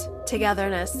and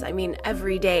togetherness, I mean,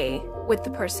 every day with the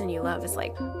person you love is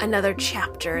like another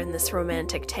chapter in this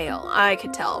romantic tale. I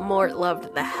could tell Mort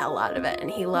loved the hell out of it, and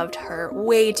he loved her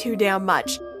way too damn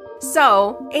much.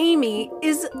 So, Amy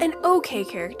is an okay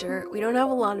character. We don't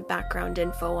have a lot of background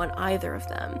info on either of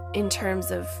them in terms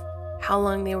of how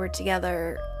long they were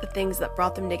together, the things that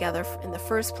brought them together in the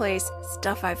first place,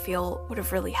 stuff I feel would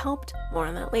have really helped. More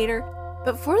on that later.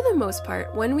 But for the most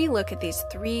part, when we look at these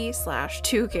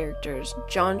 3/2 characters,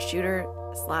 John Shooter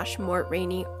 / Mort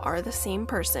Rainey are the same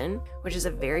person, which is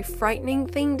a very frightening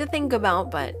thing to think about,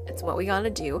 but it's what we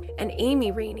gotta do. And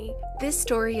Amy Rainey, this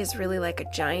story is really like a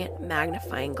giant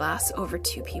magnifying glass over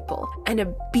two people, and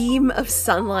a beam of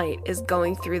sunlight is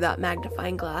going through that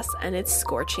magnifying glass and it's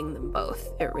scorching them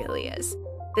both. It really is.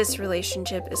 This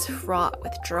relationship is fraught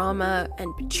with drama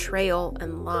and betrayal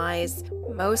and lies,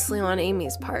 mostly on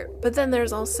Amy's part, but then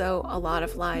there's also a lot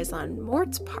of lies on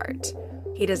Mort's part.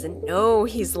 He doesn't know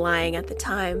he's lying at the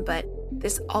time, but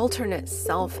this alternate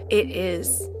self, it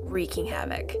is wreaking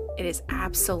havoc. It is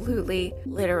absolutely,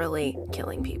 literally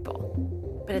killing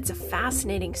people. But it's a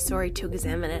fascinating story to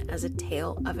examine it as a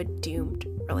tale of a doomed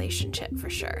relationship for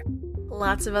sure.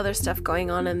 Lots of other stuff going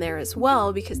on in there as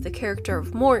well, because the character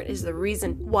of Mort is the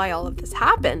reason why all of this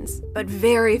happens, but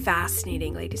very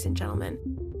fascinating, ladies and gentlemen.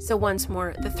 So once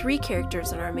more, the 3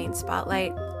 characters in our main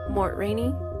spotlight, Mort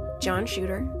Rainey, John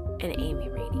Shooter, and Amy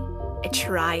Rainey. A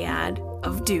triad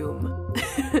of doom.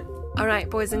 Alright,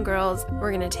 boys and girls,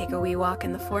 we're gonna take a wee walk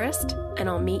in the forest, and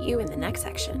I'll meet you in the next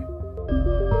section.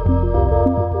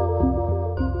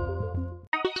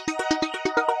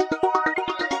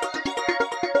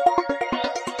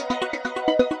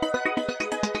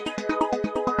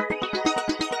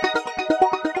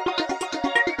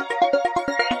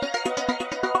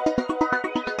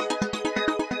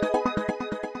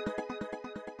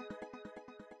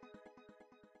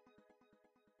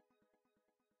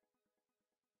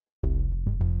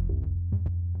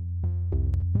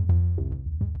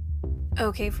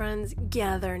 Okay, friends,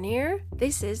 gather near.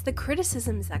 This is the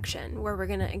criticism section, where we're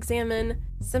going to examine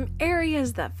some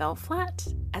areas that fell flat,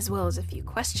 as well as a few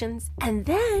questions, and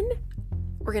then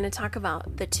we're going to talk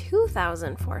about the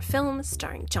 2004 film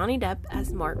starring Johnny Depp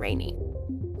as Mort Rainey.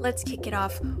 Let's kick it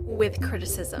off with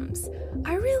criticisms.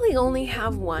 I really only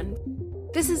have one.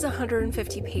 This is a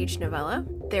 150-page novella.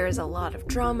 There is a lot of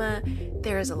drama,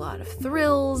 there is a lot of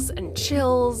thrills and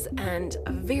chills, and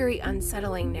a very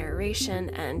unsettling narration,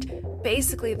 and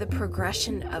basically the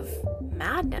progression of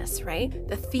madness, right?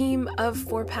 The theme of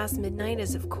 4 Past Midnight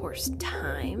is, of course,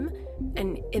 time.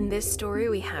 And in this story,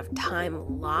 we have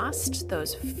time lost,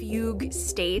 those fugue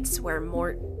states where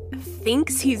Mort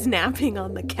thinks he's napping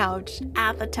on the couch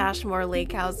at the Tashmore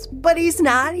Lake House, but he's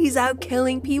not. He's out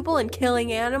killing people and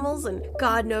killing animals and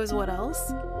God knows what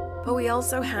else. But we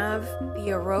also have the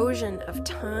erosion of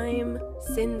time,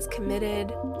 sins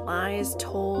committed, lies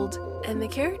told, and the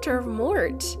character of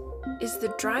Mort is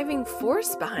the driving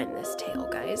force behind this tale,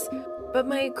 guys. But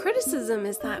my criticism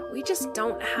is that we just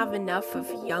don't have enough of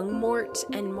young Mort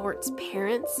and Mort's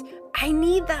parents. I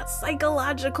need that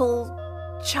psychological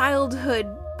childhood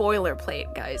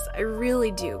boilerplate, guys. I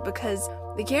really do, because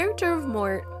the character of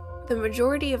Mort, the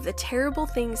majority of the terrible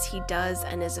things he does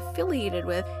and is affiliated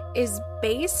with is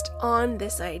based on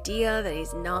this idea that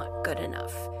he's not good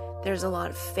enough. There's a lot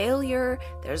of failure,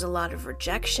 there's a lot of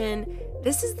rejection.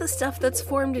 This is the stuff that's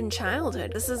formed in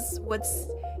childhood. This is what's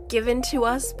given to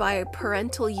us by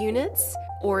parental units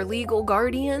or legal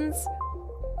guardians.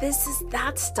 This is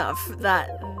that stuff that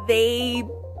they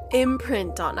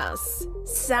imprint on us.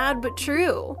 Sad but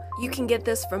true. You can get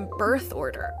this from birth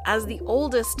order. As the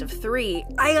oldest of 3,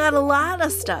 I got a lot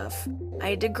of stuff.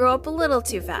 I had to grow up a little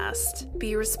too fast,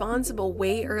 be responsible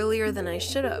way earlier than I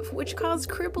should have, which caused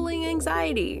crippling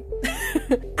anxiety,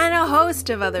 and a host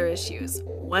of other issues.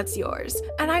 What's yours?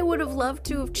 And I would have loved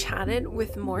to have chatted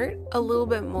with Mort a little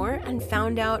bit more and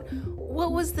found out,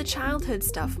 what was the childhood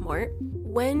stuff, Mort?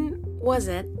 When was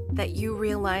it that you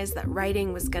realized that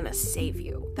writing was going to save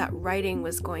you, that writing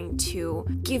was going to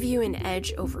give you an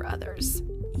edge over others?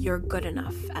 You're good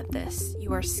enough at this.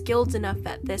 You are skilled enough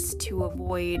at this to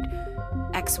avoid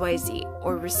XYZ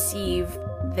or receive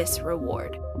this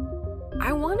reward.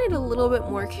 I wanted a little bit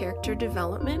more character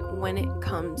development when it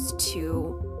comes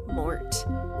to Mort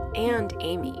and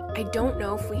Amy. I don't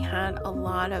know if we had a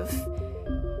lot of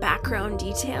background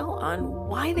detail on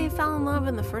why they fell in love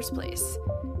in the first place.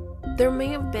 There may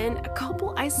have been a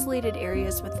couple isolated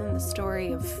areas within the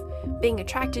story of being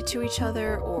attracted to each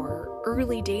other or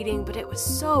early dating, but it was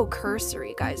so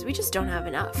cursory, guys. We just don't have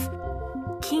enough.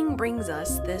 King brings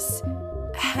us this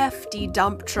hefty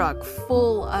dump truck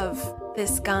full of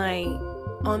this guy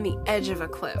on the edge of a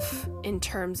cliff in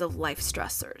terms of life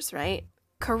stressors, right?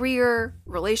 Career,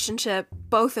 relationship,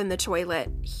 both in the toilet.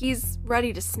 He's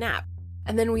ready to snap.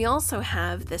 And then we also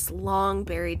have this long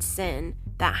buried sin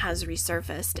that has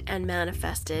resurfaced and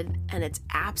manifested, and it's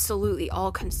absolutely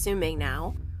all-consuming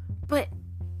now. But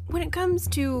when it comes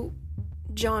to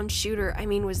John Shooter, I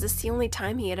mean, was this the only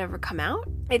time he had ever come out?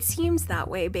 It seems that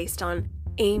way based on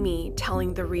Amy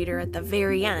telling the reader at the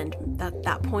very end,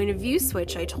 that point of view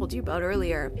switch I told you about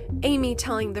earlier. Amy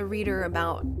telling the reader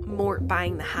about Mort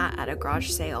buying the hat at a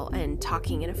garage sale and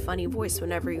talking in a funny voice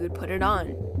whenever he would put it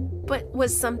on. But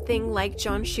was something like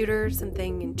John Shooter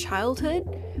something in childhood?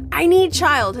 I need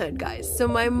childhood, guys. So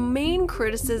my main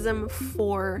criticism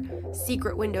for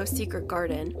Secret Window, Secret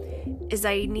Garden is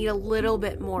I need a little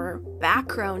bit more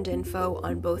background info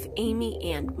on both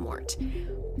Amy and Mort.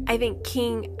 I think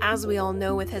King, as we all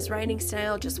know with his writing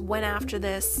style, just went after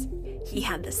this. He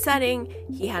had the setting,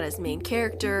 he had his main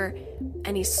character,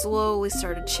 and he slowly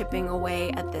started chipping away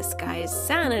at this guy's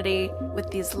sanity with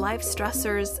these life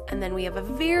stressors, and then we have a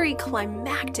very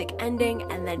climactic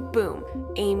ending, and then boom,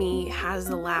 Amy has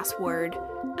the last word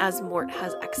as Mort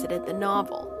has exited the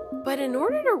novel. But in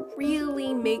order to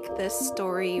really make this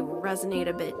story resonate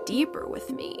a bit deeper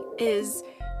with me is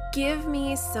give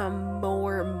me some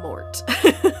more Mort.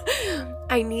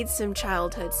 I need some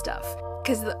childhood stuff.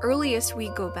 Because the earliest we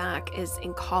go back is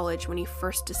in college when he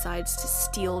first decides to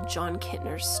steal John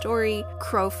Kintner's story,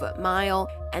 Crowfoot Mile,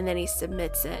 and then he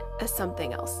submits it as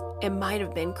something else. It might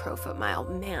have been Crowfoot Mile.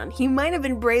 Man, he might have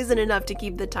been brazen enough to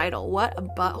keep the title. What a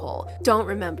butthole. Don't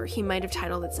remember. He might have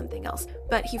titled it something else.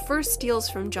 But he first steals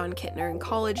from John Kintner in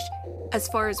college. As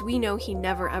far as we know, he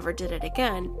never ever did it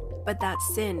again. But that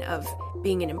sin of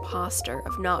being an imposter,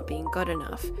 of not being good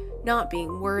enough, not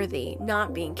being worthy,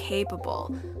 not being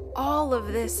capable, all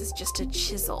of this is just a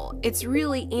chisel. It's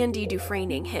really Andy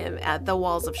Dufresne-ing him at the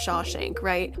walls of Shawshank,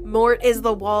 right? Mort is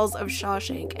the walls of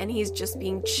Shawshank, and he's just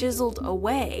being chiseled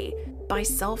away by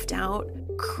self-doubt,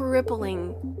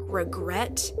 crippling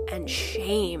regret, and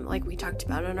shame, like we talked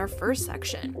about in our first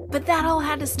section. But that all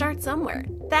had to start somewhere.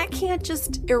 That can't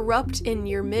just erupt in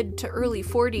your mid to early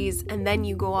 40s and then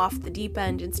you go off the deep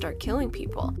end and start killing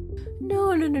people.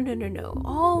 No.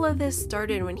 All of this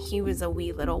started when he was a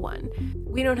wee little one.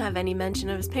 We don't have any mention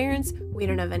of his parents. We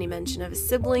don't have any mention of his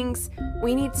siblings.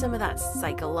 We need some of that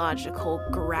psychological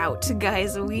grout,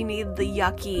 guys. We need the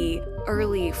yucky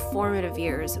early formative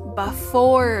years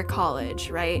before college,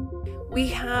 right? We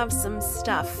have some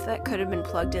stuff that could have been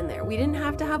plugged in there. We didn't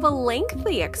have to have a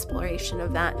lengthy exploration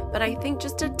of that, but I think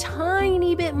just a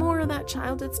tiny bit more of that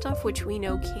childhood stuff, which we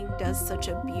know King does such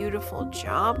a beautiful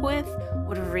job with,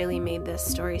 would have really made this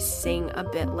story sing a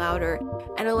bit louder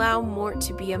and allow Mort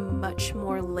to be a much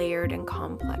more layered and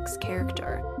complex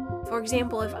character. For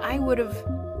example, if I would have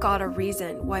got a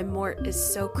reason why Mort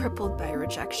is so crippled by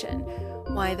rejection,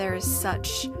 why there is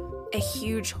such a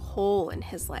huge hole in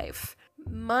his life,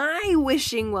 my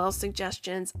wishing well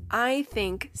suggestions, I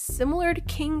think, similar to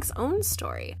King's own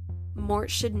story, Mort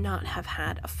should not have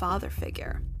had a father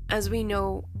figure. As we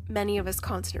know, many of us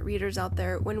constant readers out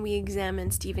there, when we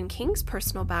examine Stephen King's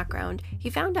personal background, he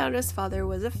found out his father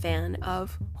was a fan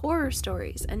of horror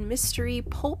stories and mystery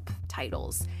pulp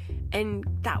titles. And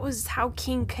that was how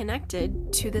King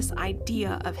connected to this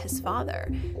idea of his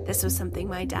father. This was something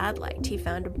my dad liked. He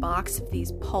found a box of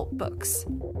these pulp books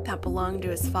that belonged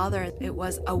to his father. It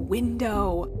was a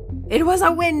window. It was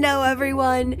a window,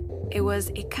 everyone! It was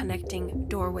a connecting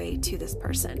doorway to this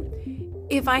person.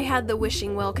 If I had the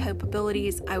wishing well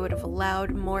capabilities, I would have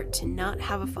allowed Mort to not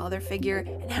have a father figure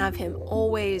and have him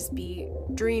always be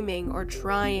dreaming or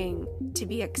trying to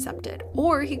be accepted.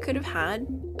 Or he could have had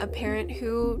a parent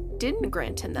who didn't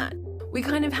grant him that. We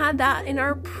kind of had that in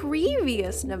our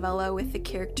previous novella with the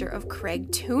character of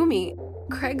Craig Toomey.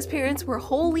 Craig's parents were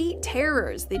holy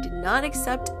terrors. They did not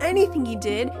accept anything he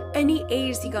did, any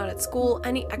A's he got at school,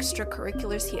 any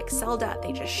extracurriculars he excelled at.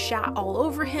 They just shat all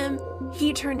over him.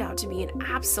 He turned out to be an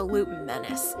absolute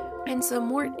menace. And so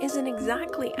Mort isn't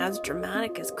exactly as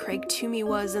dramatic as Craig Toomey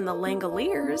was in The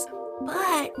Langoliers,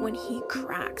 but when he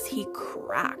cracks,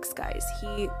 guys.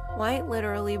 He quite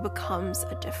literally becomes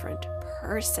a different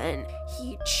person.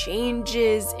 He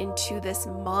changes into this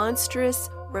monstrous,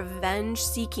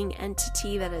 revenge-seeking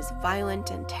entity that is violent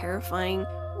and terrifying.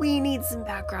 We need some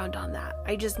background on that.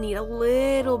 I just need a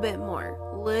little bit more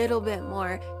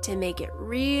to make it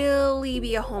really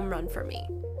be a home run for me,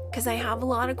 because I have a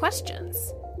lot of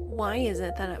questions. Why is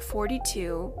it that at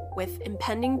 42, with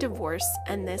impending divorce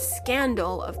and this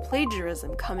scandal of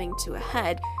plagiarism coming to a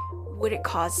head, would it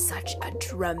cause such a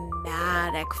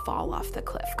dramatic fall off the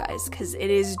cliff, guys? Because it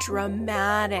is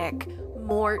dramatic.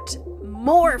 Mort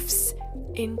morphs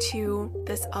into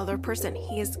this other person.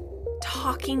 He is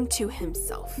talking to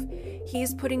himself. He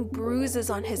is putting bruises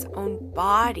on his own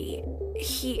body.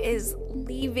 He is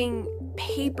leaving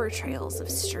paper trails of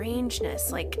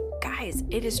strangeness. Like, guys,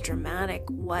 it is dramatic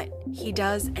what he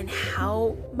does and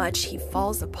how much he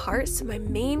falls apart. So my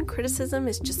main criticism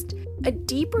is just a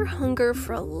deeper hunger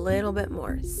for a little bit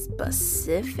more,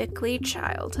 specifically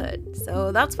childhood.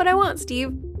 So that's what I want, Steve.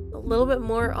 A little bit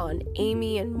more on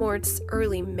Amy and Mort's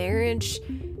early marriage.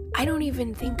 I don't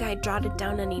even think I jotted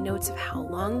down any notes of how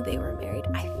long they were married.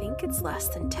 I think it's less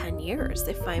than 10 years,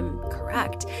 if I'm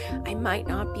correct. I might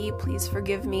not be. Please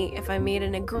forgive me if I made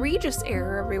an egregious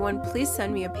error, everyone. Please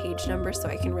send me a page number so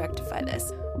I can rectify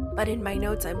this. But in my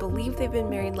notes, I believe they've been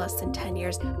married less than 10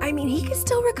 years. I mean, he could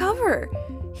still recover.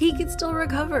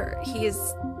 He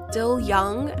is still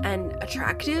young and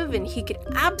attractive, and he could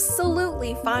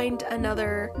absolutely find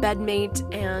another bedmate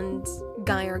and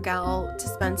guy or gal to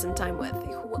spend some time with,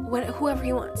 whoever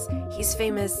he wants. He's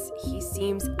famous. He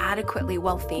seems adequately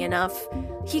wealthy enough.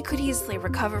 He could easily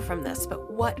recover from this,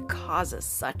 but what causes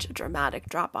such a dramatic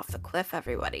drop off the cliff,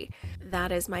 everybody?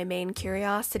 That is my main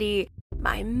curiosity,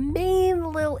 my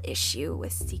main little issue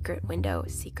with Secret Window,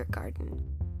 Secret Garden.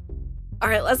 All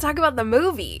right, let's talk about the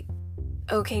movie.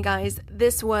 Okay, guys,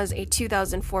 this was a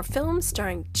 2004 film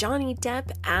starring Johnny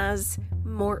Depp as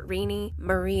Mort Rainey,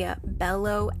 Maria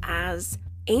Bello as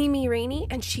Amy Rainey,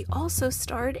 and she also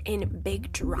starred in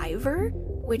Big Driver,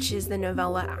 which is the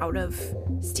novella out of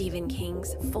Stephen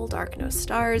King's Full Dark No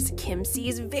Stars, Kim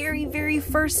C's very, very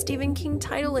first Stephen King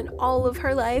title in all of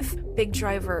her life. Big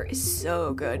Driver is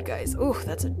so good, guys. Ooh,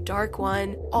 that's a dark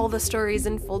one. All the stories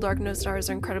in Full Dark No Stars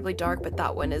are incredibly dark, but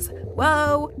that one is,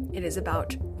 whoa! It is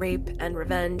about rape and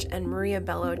revenge, and Maria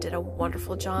Bello did a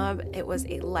wonderful job. It was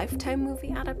a Lifetime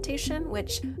movie adaptation,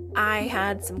 which I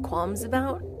had some qualms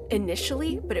about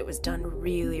initially, but it was done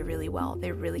really, really well.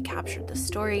 They really captured the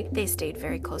story. They stayed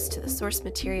very close to the source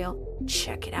material.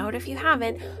 Check it out if you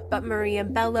haven't. But Maria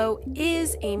Bello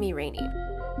is Amy Rainey.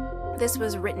 This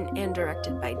was written and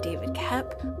directed by David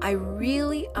Koepp. I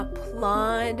really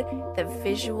applaud the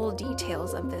visual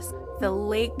details of this. The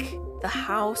lake, the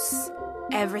house,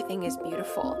 everything is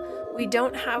beautiful. We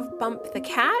don't have Bump the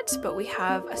cat, but we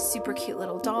have a super cute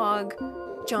little dog.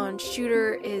 John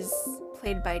Shooter is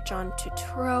played by John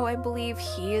Turturro, I believe.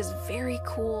 He is very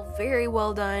cool, very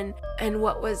well done. And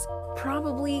what was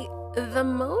probably The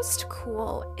most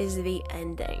cool is the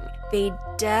ending. They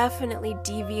definitely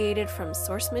deviated from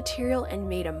source material and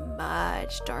made a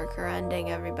much darker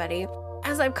ending, everybody.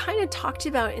 As I've kind of talked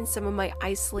about in some of my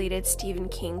isolated Stephen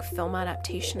King film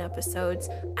adaptation episodes,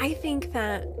 I think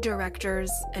that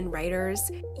directors and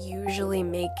writers usually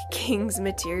make King's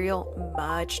material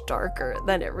much darker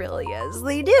than it really is.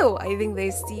 They do. I think they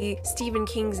see Stephen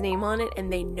King's name on it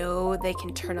and they know they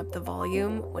can turn up the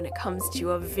volume when it comes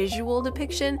to a visual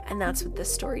depiction, and that's what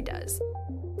this story does.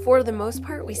 For the most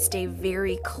part, we stay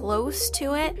very close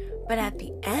to it, but at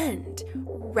the end,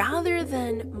 rather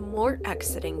than Mort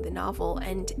exiting the novel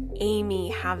and Amy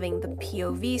having the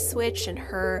POV switch and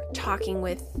her talking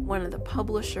with one of the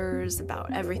publishers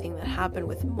about everything that happened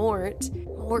with Mort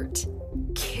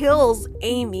kills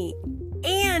Amy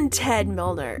and Ted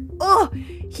Milner. Oh,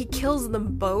 he kills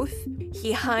them both.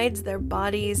 He hides their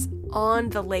bodies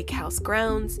on the lake house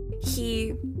grounds.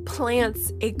 He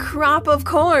plants a crop of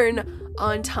corn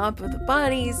on top of the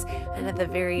bodies, and at the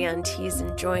very end he's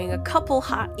enjoying a couple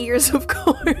hot ears of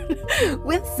corn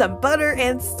with some butter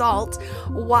and salt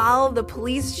while the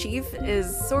police chief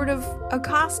is sort of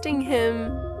accosting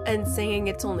him and saying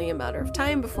it's only a matter of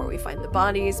time before we find the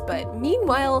bodies, but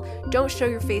meanwhile, don't show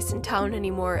your face in town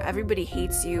anymore. Everybody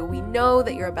hates you. We know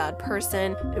that you're a bad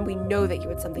person, and we know that you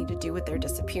had something to do with their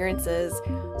disappearances.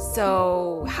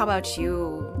 So how about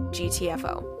you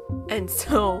GTFO? And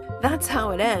so that's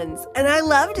how it ends. And I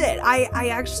loved it. I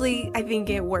think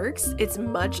it works. It's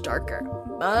much darker.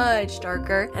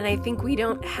 And I think we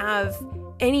don't have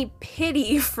any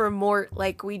pity for Mort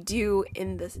like we do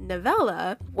in this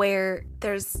novella, where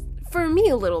there's, for me,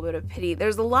 a little bit of pity.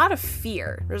 There's a lot of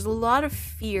fear. There's a lot of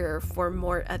fear for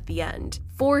Mort at the end,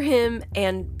 for him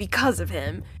and because of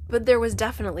him. But there was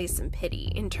definitely some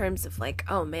pity in terms of like,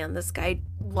 oh man, this guy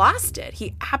lost it.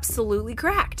 He absolutely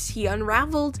cracked. He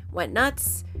unraveled, went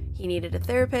nuts. He needed a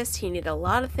therapist. He needed a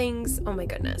lot of things. Oh my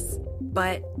goodness.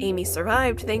 But Amy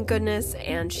survived, thank goodness,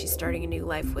 and she's starting a new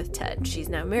life with Ted. She's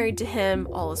now married to him,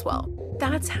 all is well.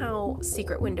 That's how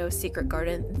Secret Window, Secret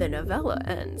Garden, the novella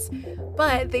ends.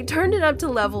 But they turned it up to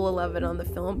level 11 on the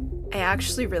film. I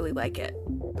actually really like it.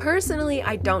 Personally,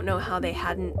 I don't know how they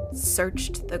hadn't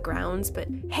searched the grounds, but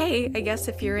hey, I guess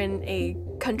if you're in a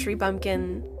country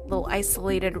bumpkin, little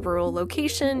isolated rural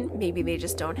location, maybe they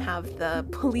just don't have the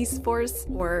police force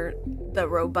or the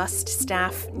robust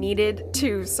staff needed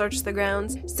to search the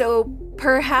grounds. So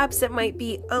perhaps it might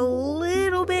be a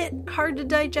little bit hard to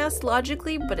digest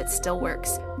logically, but it still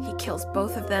works. He kills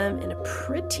both of them in a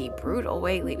pretty brutal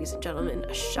way, ladies and gentlemen.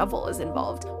 A shovel is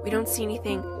involved. We don't see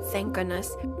anything, thank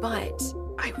goodness, but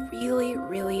I really,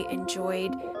 really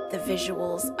enjoyed the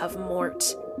visuals of Mort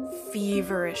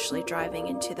feverishly driving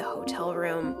into the hotel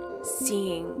room,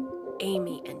 seeing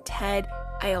Amy and Ted.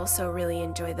 I also really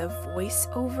enjoy the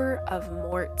voiceover of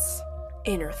Mort's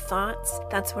inner thoughts.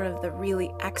 That's one of the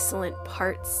really excellent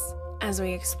parts as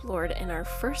we explored in our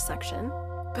first section.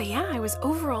 But yeah, I was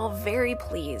overall very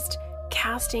pleased.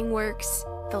 Casting works,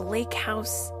 the lake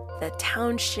house, the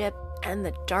township, and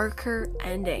the darker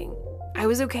ending. I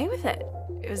was okay with it.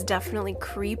 It was definitely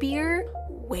creepier,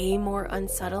 way more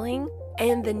unsettling,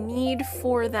 and the need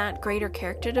for that greater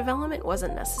character development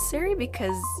wasn't necessary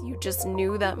because you just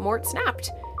knew that Mort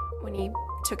snapped. When he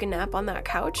took a nap on that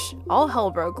couch, all hell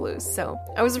broke loose, so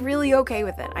I was really okay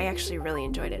with it. I actually really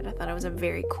enjoyed it. I thought it was a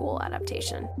very cool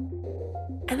adaptation.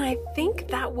 And I think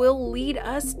that will lead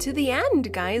us to the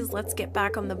end, guys. Let's get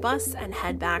back on the bus and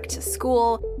head back to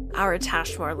school. Our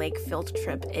Tashmore Lake field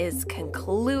trip is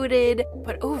concluded,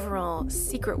 but overall,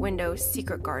 Secret Window,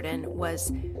 Secret Garden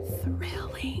was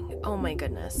thrilling. Oh my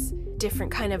goodness.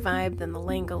 Different kind of vibe than the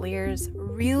Langoliers.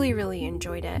 Really, really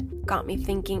enjoyed it. Got me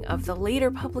thinking of the later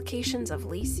publications of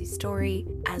Lacey's story,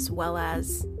 as well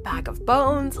as Bag of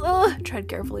Bones. Ugh, tread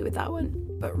carefully with that one.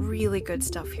 But really good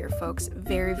stuff here, folks.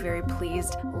 Very, very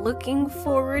pleased. Looking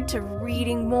forward to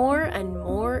reading more, and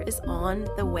more is on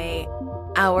the way.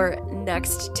 Our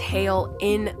next tale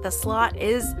in the slot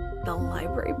is The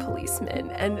Library Policeman.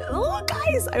 And oh,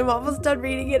 guys, I'm almost done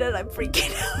reading it and I'm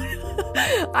freaking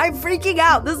out. I'm freaking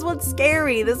out. This one's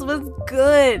scary. This one's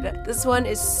good. This one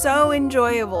is so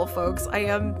enjoyable, folks. I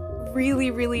am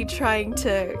really, really trying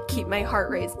to keep my heart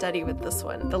rate steady with this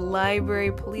one. The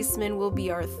Library Policeman will be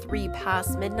our 3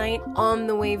 past midnight on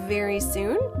the way very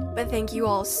soon. But thank you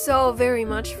all so very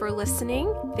much for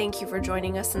listening. Thank you for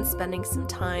joining us and spending some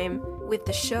time with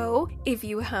the show. If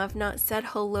you have not said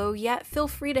hello yet, feel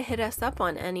free to hit us up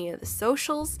on any of the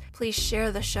socials. Please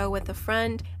share the show with a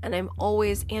friend, and I'm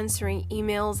always answering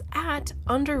emails at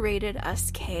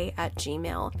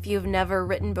underratedsk@gmail. If you've never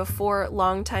written before,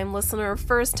 long-time listener,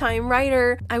 first-time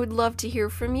writer, I would love to hear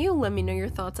from you. Let me know your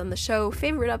thoughts on the show,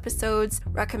 favorite episodes,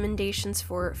 recommendations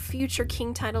for future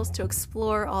King titles to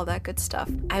explore, all that good stuff.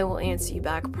 I will answer you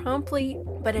back promptly,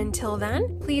 but until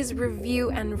then, please review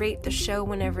and rate the show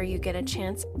whenever you get a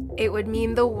chance. It would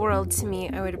mean the world to me.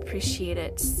 I would appreciate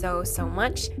it so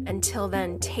much. Until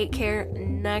then, take care.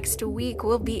 Next week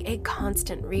will be a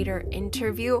Constant Reader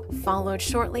interview, followed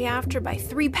shortly after by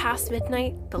 3 Past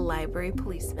Midnight, The Library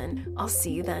Policeman. I'll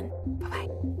see you then. Bye-bye.